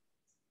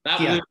that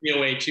blew me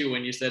away too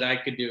when you said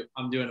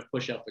I'm doing a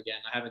push-up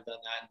again. I haven't done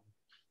that in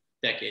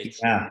decades.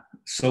 Yeah.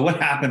 So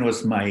what happened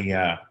was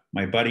my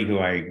buddy who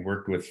I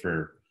worked with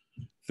for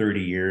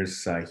 30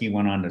 years, he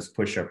went on this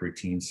push-up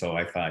routine. So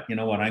I thought, you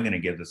know what, I'm going to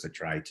give this a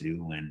try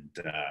too. And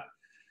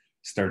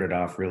started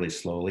off really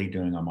slowly,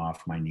 doing them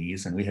off my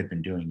knees. And we had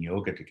been doing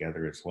yoga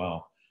together as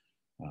well.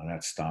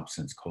 That stopped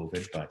since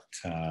COVID. But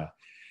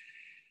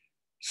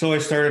so I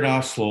started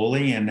off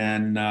slowly. And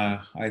then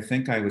I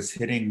think I was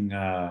hitting,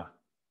 I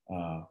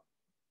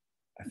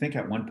think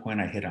at one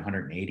point I hit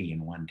 180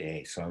 in one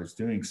day. So I was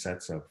doing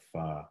sets of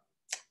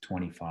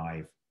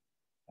 25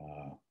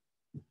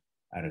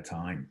 at a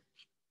time.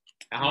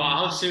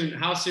 How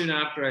soon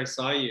after I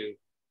saw you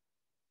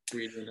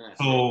were you doing that?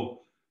 So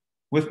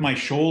with my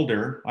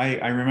shoulder,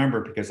 I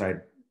remember because I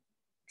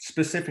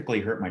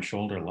specifically hurt my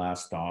shoulder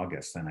last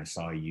August, and I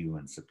saw you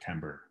in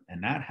September,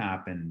 and that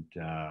happened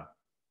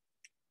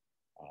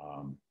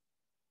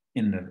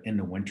in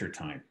the winter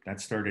time. That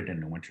started in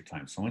the winter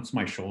time. So once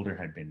my shoulder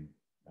had been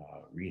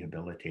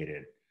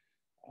rehabilitated,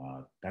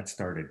 that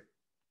started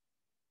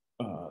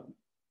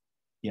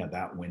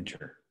that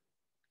winter.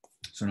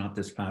 So not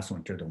this past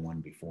winter, the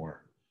one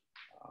before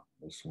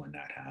was when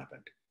that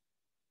happened.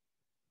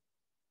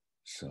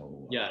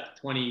 So yeah,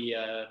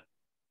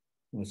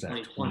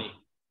 2020,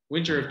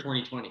 winter of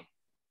 2020.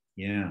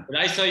 Yeah. But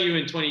I saw you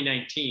in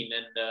 2019,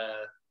 and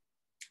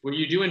were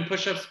you doing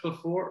push-ups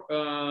before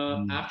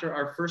after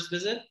our first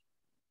visit?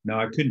 No,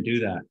 I couldn't do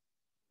that.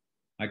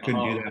 Do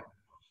that.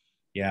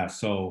 Yeah.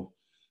 So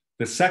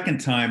the second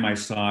time I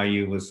saw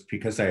you was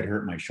because I had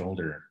hurt my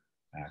shoulder,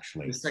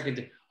 actually. The second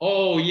day.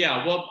 Oh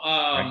yeah. Well,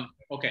 right.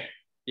 Okay.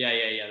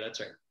 Yeah. That's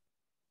right.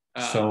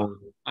 So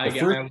the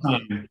first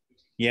time,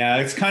 yeah,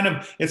 it's kind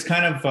of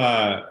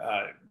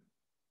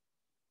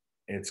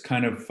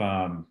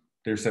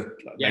there's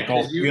like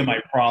all three of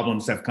my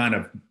problems have kind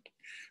of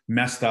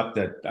messed up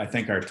that I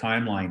think our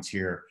timelines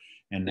here,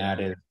 and that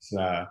is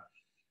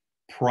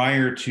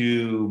prior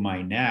to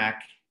my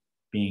neck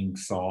being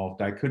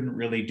solved, I couldn't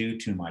really do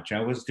too much.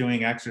 I was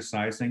doing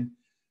exercising,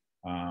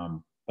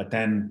 but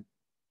then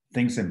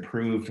things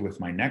improved with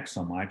my neck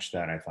so much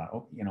that I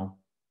thought,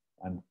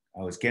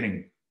 I was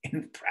getting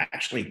in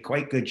actually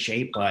quite good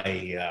shape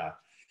by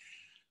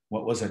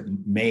what was it,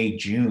 May,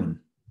 June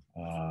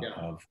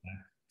of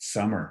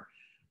summer.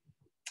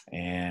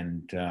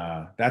 And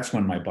that's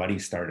when my buddy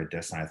started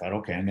this, and I thought,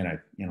 okay, I'm gonna,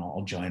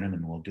 I'll join him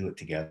and we'll do it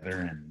together.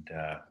 And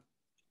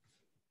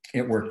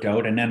it worked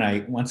out. And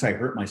then once I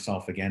hurt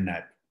myself again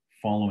that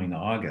following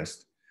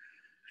August,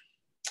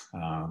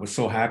 was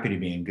so happy to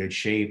be in good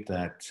shape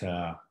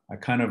that I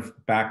kind of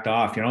backed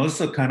off. This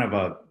is a kind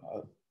of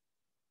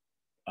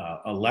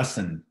a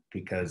lesson,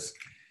 because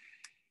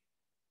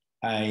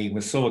I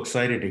was so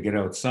excited to get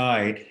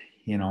outside,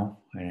 you know,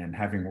 and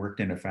having worked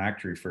in a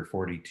factory for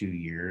 42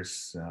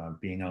 years,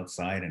 being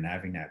outside and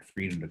having that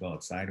freedom to go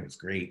outside, it was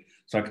great.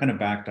 So I kind of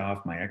backed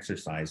off my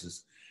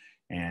exercises,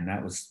 and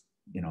that was,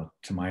 you know,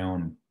 to my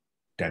own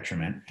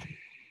detriment.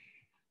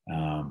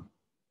 And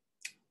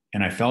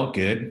I felt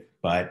good,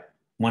 but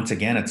once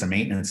again, it's a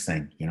maintenance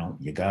thing. You know,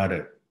 you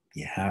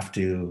have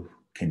to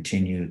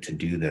continue to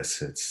do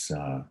this. It's,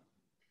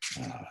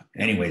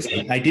 anyways,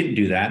 I didn't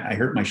do that. I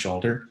hurt my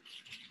shoulder,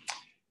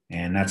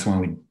 and that's when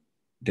we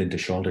did the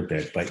shoulder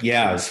bit. But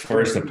yeah, as far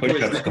as the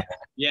push-ups go,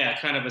 yeah,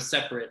 kind of a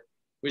separate,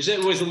 which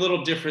it was a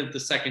little different the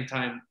second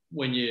time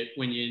when you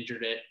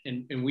injured it,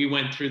 and we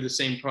went through the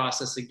same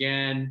process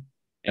again.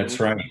 That's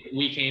right.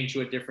 We came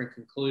to a different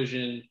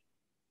conclusion.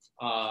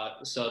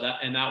 So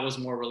that was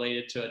more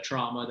related to a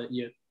trauma that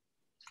you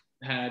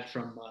had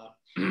from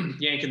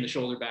yanking the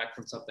shoulder back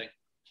from something.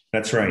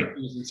 That's right.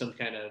 Using some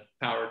kind of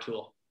power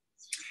tool.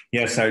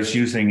 Yes, I was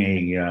using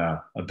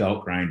a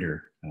belt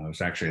grinder. I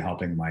was actually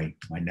helping my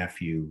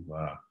nephew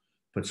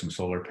put some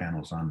solar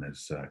panels on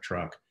his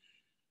truck.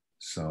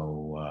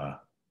 So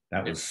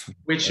that was,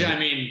 which I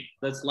mean,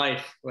 that's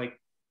life. Like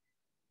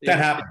that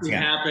happens. It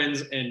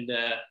happens, and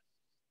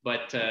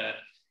but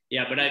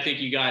I think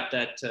you got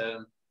that.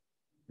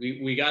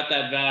 We got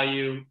that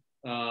value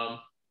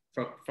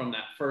from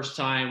that first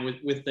time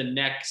with the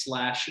neck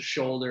 /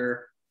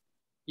 shoulder,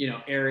 you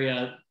know,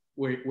 area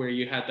where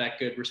you had that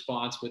good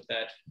response with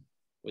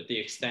the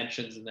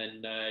extensions, and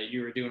then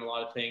you were doing a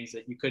lot of things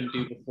that you couldn't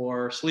do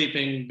before.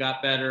 Sleeping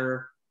got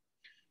better.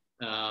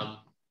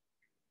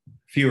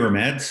 Fewer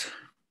meds.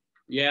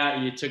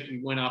 Yeah,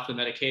 you went off the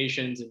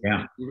medications,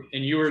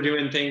 and you were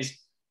doing things.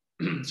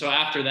 So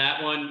after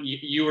that one,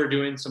 you were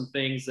doing some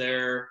things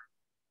there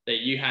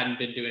that you hadn't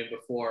been doing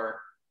before,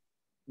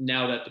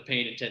 now that the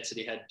pain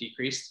intensity had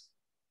decreased.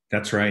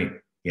 That's right.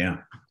 Yeah.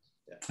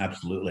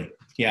 Absolutely.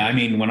 Yeah. I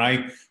mean, when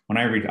I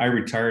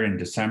retired in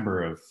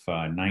December of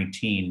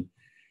 19,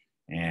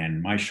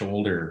 and my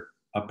shoulder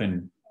up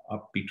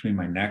between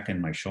my neck and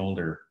my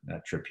shoulder,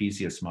 that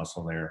trapezius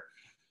muscle there,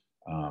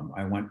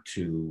 I went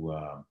to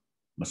a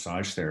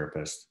massage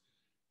therapist,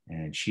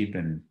 and she'd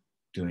been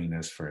doing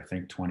this for, I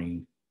think,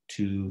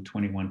 22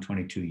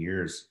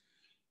 years.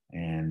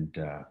 And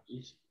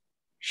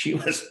she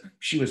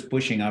was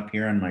pushing up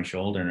here on my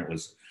shoulder, and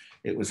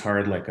it was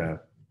hard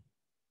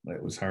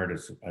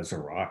as a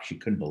rock. She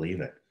couldn't believe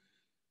it.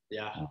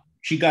 Yeah.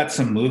 She got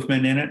some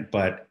movement in it,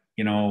 but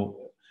you know,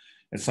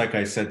 it's like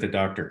I said to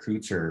Dr.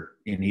 Kreutzer,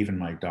 and even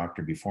my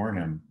doctor before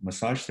him,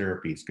 massage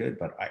therapy is good,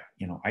 but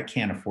I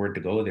can't afford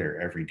to go there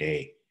every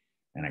day,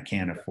 and I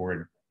can't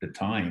afford the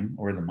time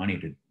or the money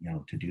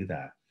to do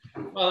that.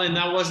 Well, and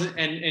that wasn't,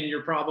 and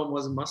your problem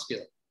wasn't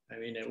muscular. I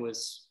mean, it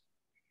was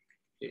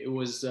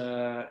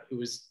that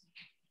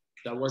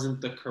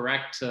wasn't the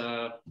correct,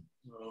 not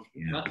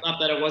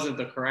that it wasn't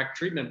the correct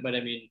treatment, but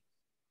I mean,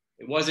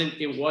 it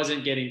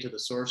wasn't getting to the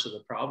source of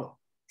the problem.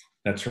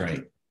 That's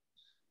right.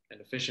 And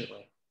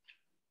efficiently.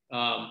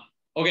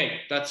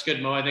 Okay, that's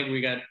good, Mo. I think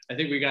we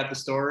got the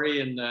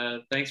story,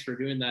 and thanks for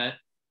doing that.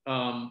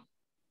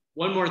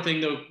 One more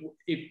thing though,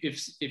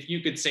 if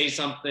you could say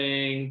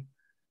something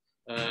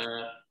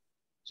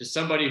to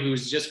somebody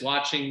who's just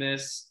watching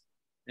this,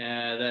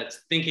 that's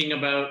thinking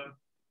about,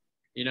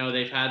 you know,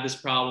 they've had this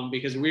problem,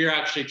 because we're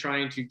actually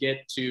trying to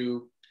get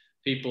to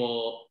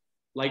people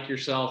like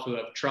yourself who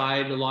have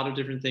tried a lot of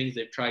different things.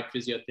 They've tried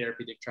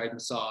physiotherapy, they've tried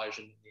massage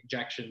and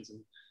injections and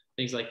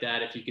things like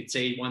that. If you could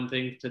say one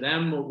thing to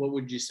them, what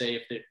would you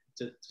say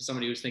to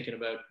somebody who's thinking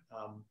about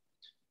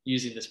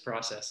using this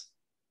process?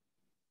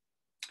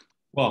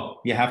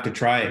 Well, you have to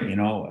try it, you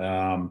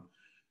know.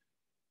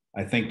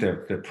 I think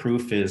the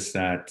proof is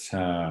that,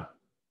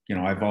 you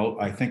know,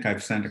 I think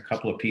I've sent a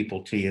couple of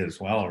people to you as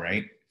well,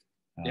 right?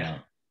 Yeah.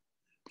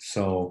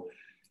 So,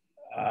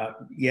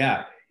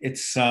 yeah,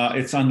 it's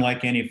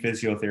unlike any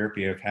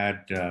physiotherapy I've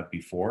had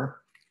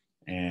before,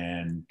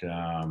 and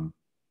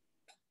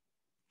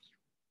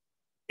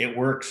it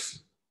works.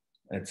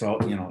 That's all,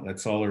 you know.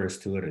 That's all there is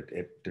to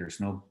it. There's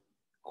no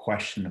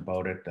question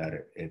about it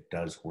that it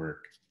does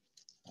work.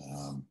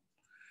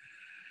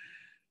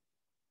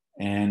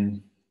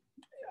 And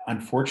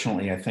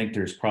unfortunately, I think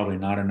there's probably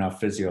not enough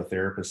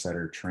physiotherapists that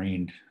are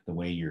trained the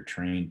way you're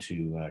trained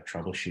to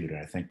troubleshoot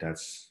it. I think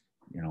that's,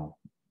 you know,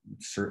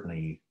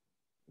 certainly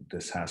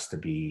this has to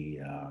be,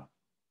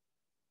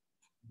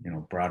 you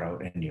know, brought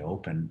out in the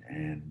open,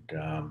 and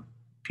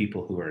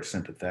people who are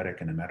sympathetic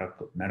in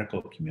the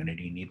medical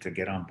community need to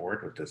get on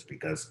board with this,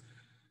 because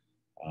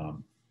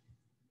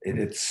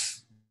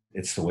it's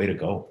the way to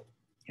go.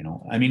 You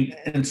know, I mean,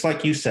 and it's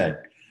like you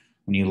said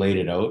when you laid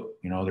it out.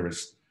 You know,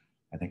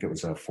 I think it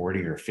was a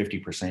 40 or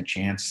 50%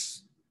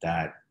 chance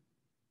that,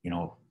 you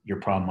know, your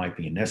problem might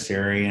be in this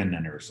area, and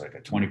then there's like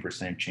a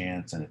 20%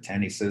 chance and a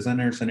 10. He says, and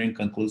there's an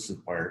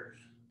inconclusive part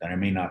that I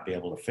may not be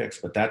able to fix.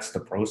 But that's the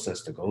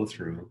process to go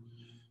through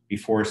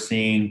before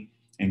seeing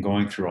and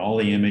going through all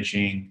the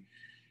imaging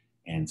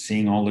and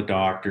seeing all the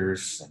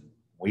doctors and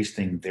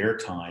wasting their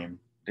time,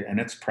 and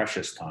it's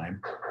precious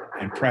time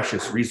and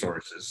precious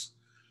resources.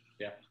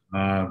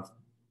 Yeah.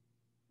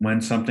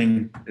 recommend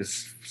something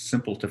is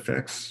simple to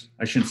fix.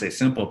 I shouldn't say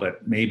simple,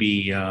 but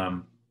maybe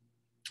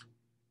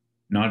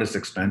not as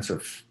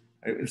expensive.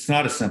 It's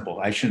not as simple.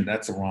 I shouldn't,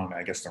 that's the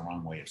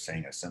wrong way of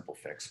saying a simple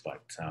fix,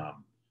 but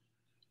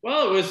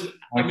well, it was,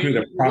 I mean, through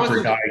the it proper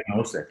wasn't,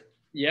 diagnosis.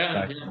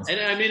 yeah. And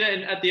I mean,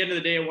 and at the end of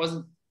the day,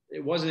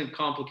 it wasn't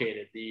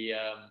complicated.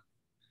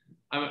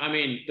 I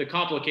mean, the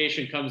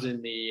complication comes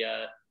in the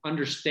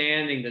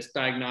understanding this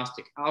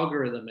diagnostic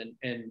algorithm,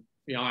 and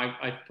you know,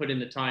 I put in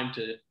the time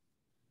to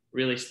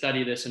really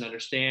study this and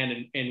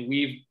understand, and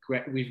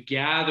we've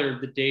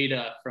gathered the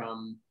data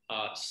from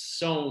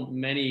so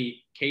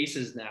many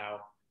cases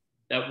now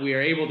that we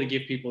are able to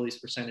give people these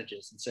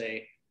percentages and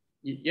say,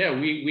 yeah,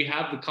 we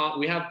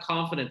have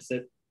confidence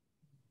that,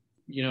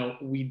 you know,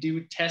 we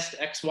do test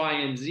X, Y,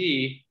 and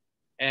Z,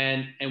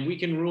 and we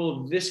can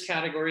rule this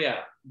category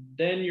out.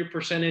 Then your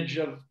percentage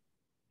of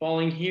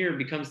falling here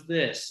becomes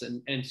this,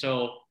 and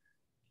so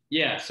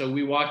yeah, so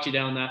we walked you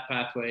down that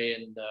pathway,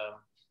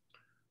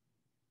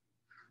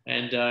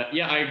 and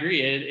yeah, I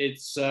agree. It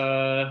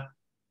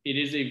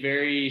is a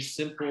very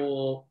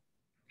simple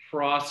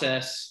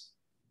process,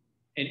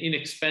 an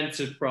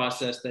inexpensive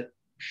process that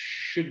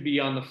should be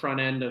on the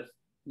front end of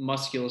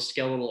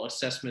musculoskeletal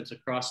assessments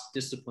across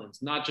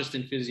disciplines, not just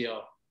in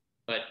physio,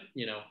 but,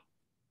 you know,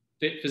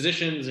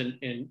 physicians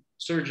and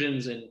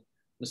surgeons and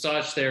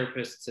massage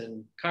therapists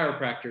and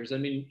chiropractors. I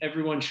mean,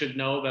 everyone should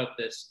know about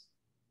this.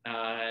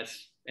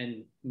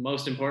 And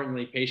most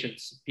importantly,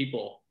 patients,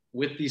 people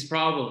with these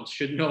problems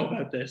should know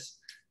about this.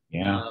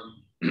 Yeah.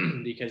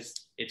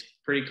 Because it's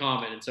pretty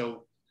common. And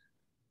so,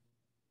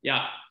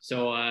 yeah,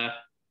 so I'm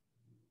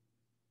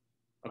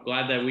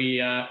glad that we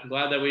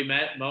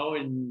met, Mo,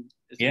 and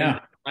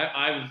yeah,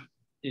 I've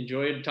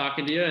enjoyed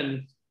talking to you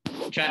and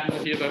chatting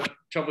with you about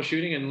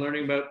troubleshooting and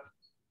learning about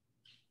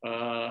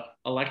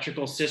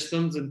electrical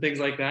systems and things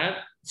like that.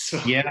 So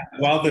yeah.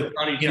 Well,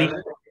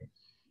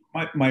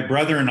 my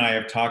brother and I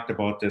have talked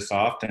about this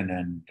often,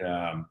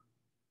 and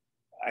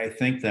I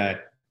think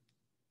that,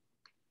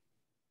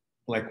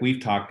 like we've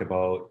talked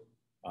about,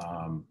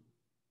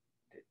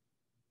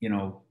 you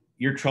know,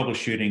 you're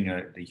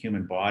troubleshooting the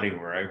human body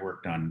where I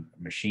worked on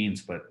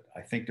machines, but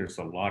I think there's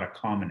a lot of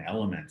common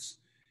elements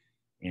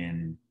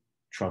in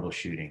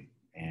troubleshooting.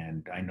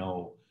 And I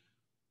know,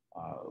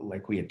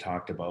 like we had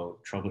talked about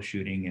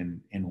troubleshooting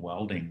in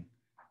welding,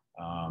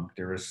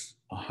 there is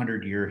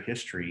 100-year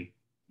history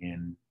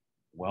in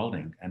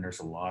welding, and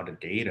there's a lot of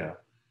data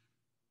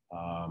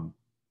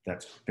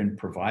that's been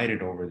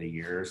provided over the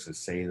years to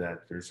say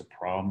that there's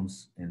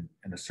problems in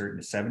a certain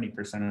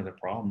 70% of the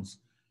problems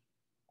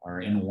are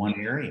in one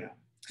area.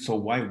 So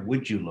why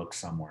would you look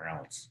somewhere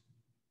else?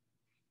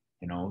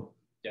 You know,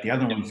 the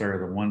other ones are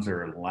the ones that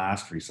are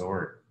last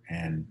resort.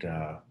 And,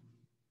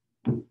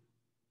 you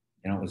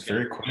know, it was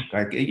very quick.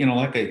 Like, you know,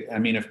 I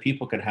mean, if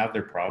people could have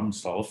their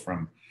problems solved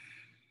from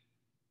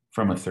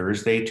a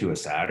Thursday to a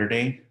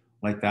Saturday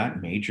like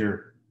that,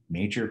 major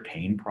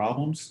pain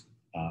problems,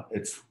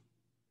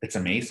 it's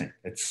amazing.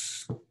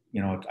 It's,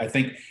 you know, I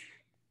think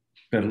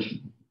the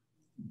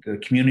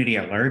community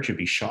at large would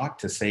be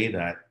shocked to say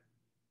that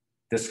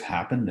this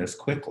happened this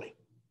quickly.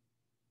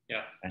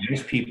 Yeah. And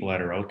there's people that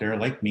are out there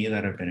like me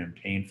that have been in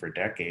pain for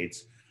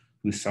decades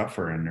who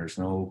suffer, and there's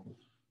no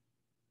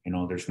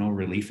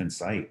relief in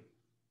sight.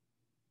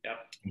 Yeah.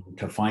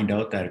 To find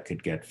out that it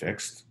could get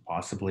fixed,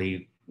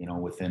 possibly, you know,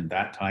 within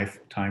that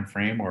time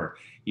frame, or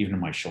even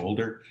my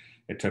shoulder,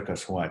 it took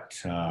us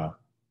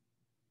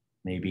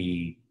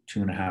maybe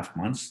 2.5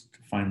 months to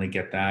finally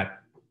get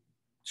that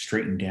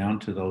straightened down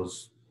to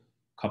those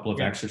couple of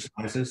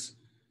exercises.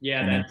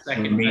 Yeah, that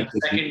second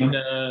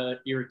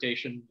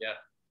irritation.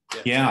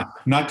 Yeah,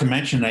 not to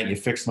mention that you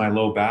fixed my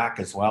low back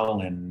as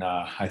well, and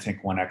I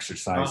think one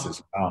exercise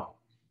as well.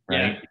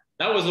 Right? Yeah,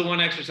 that was the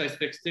one exercise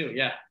fix too.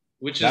 Yeah,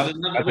 which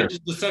is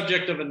the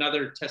subject of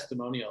another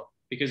testimonial,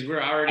 because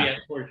we're already at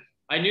 40.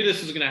 I knew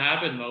this was going to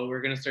happen, Mo.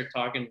 We're going to start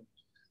talking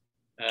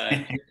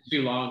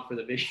too long for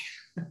the video.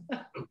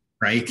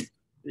 Right.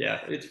 Yeah,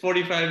 it's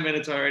 45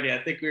 minutes already.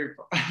 I think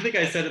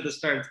I said at the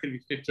start it's going to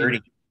be 15.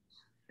 30.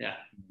 Yeah.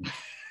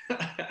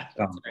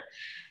 Oh,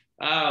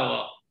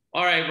 well.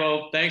 All right,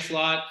 Mo. Thanks a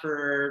lot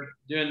for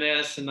doing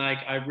this, and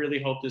I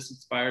really hope this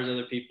inspires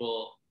other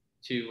people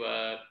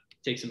to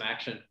take some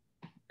action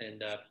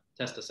and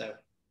test us out.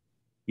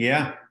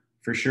 Yeah,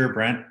 for sure,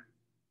 Brent.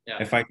 Yeah.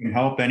 If I can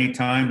help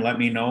anytime, let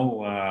me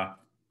know.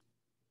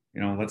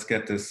 You know, let's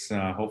get this.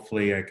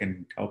 Hopefully, I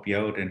can help you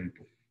out, and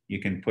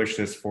you can push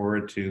this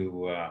forward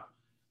to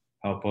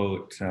help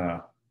out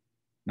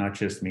not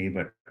just me,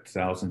 but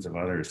thousands of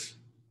others.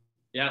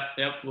 Yep.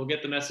 We'll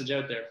get the message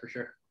out there for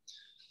sure.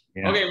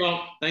 Yeah. Okay,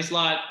 well, thanks a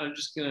lot. I'm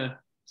just gonna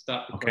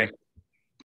stop recording. Okay.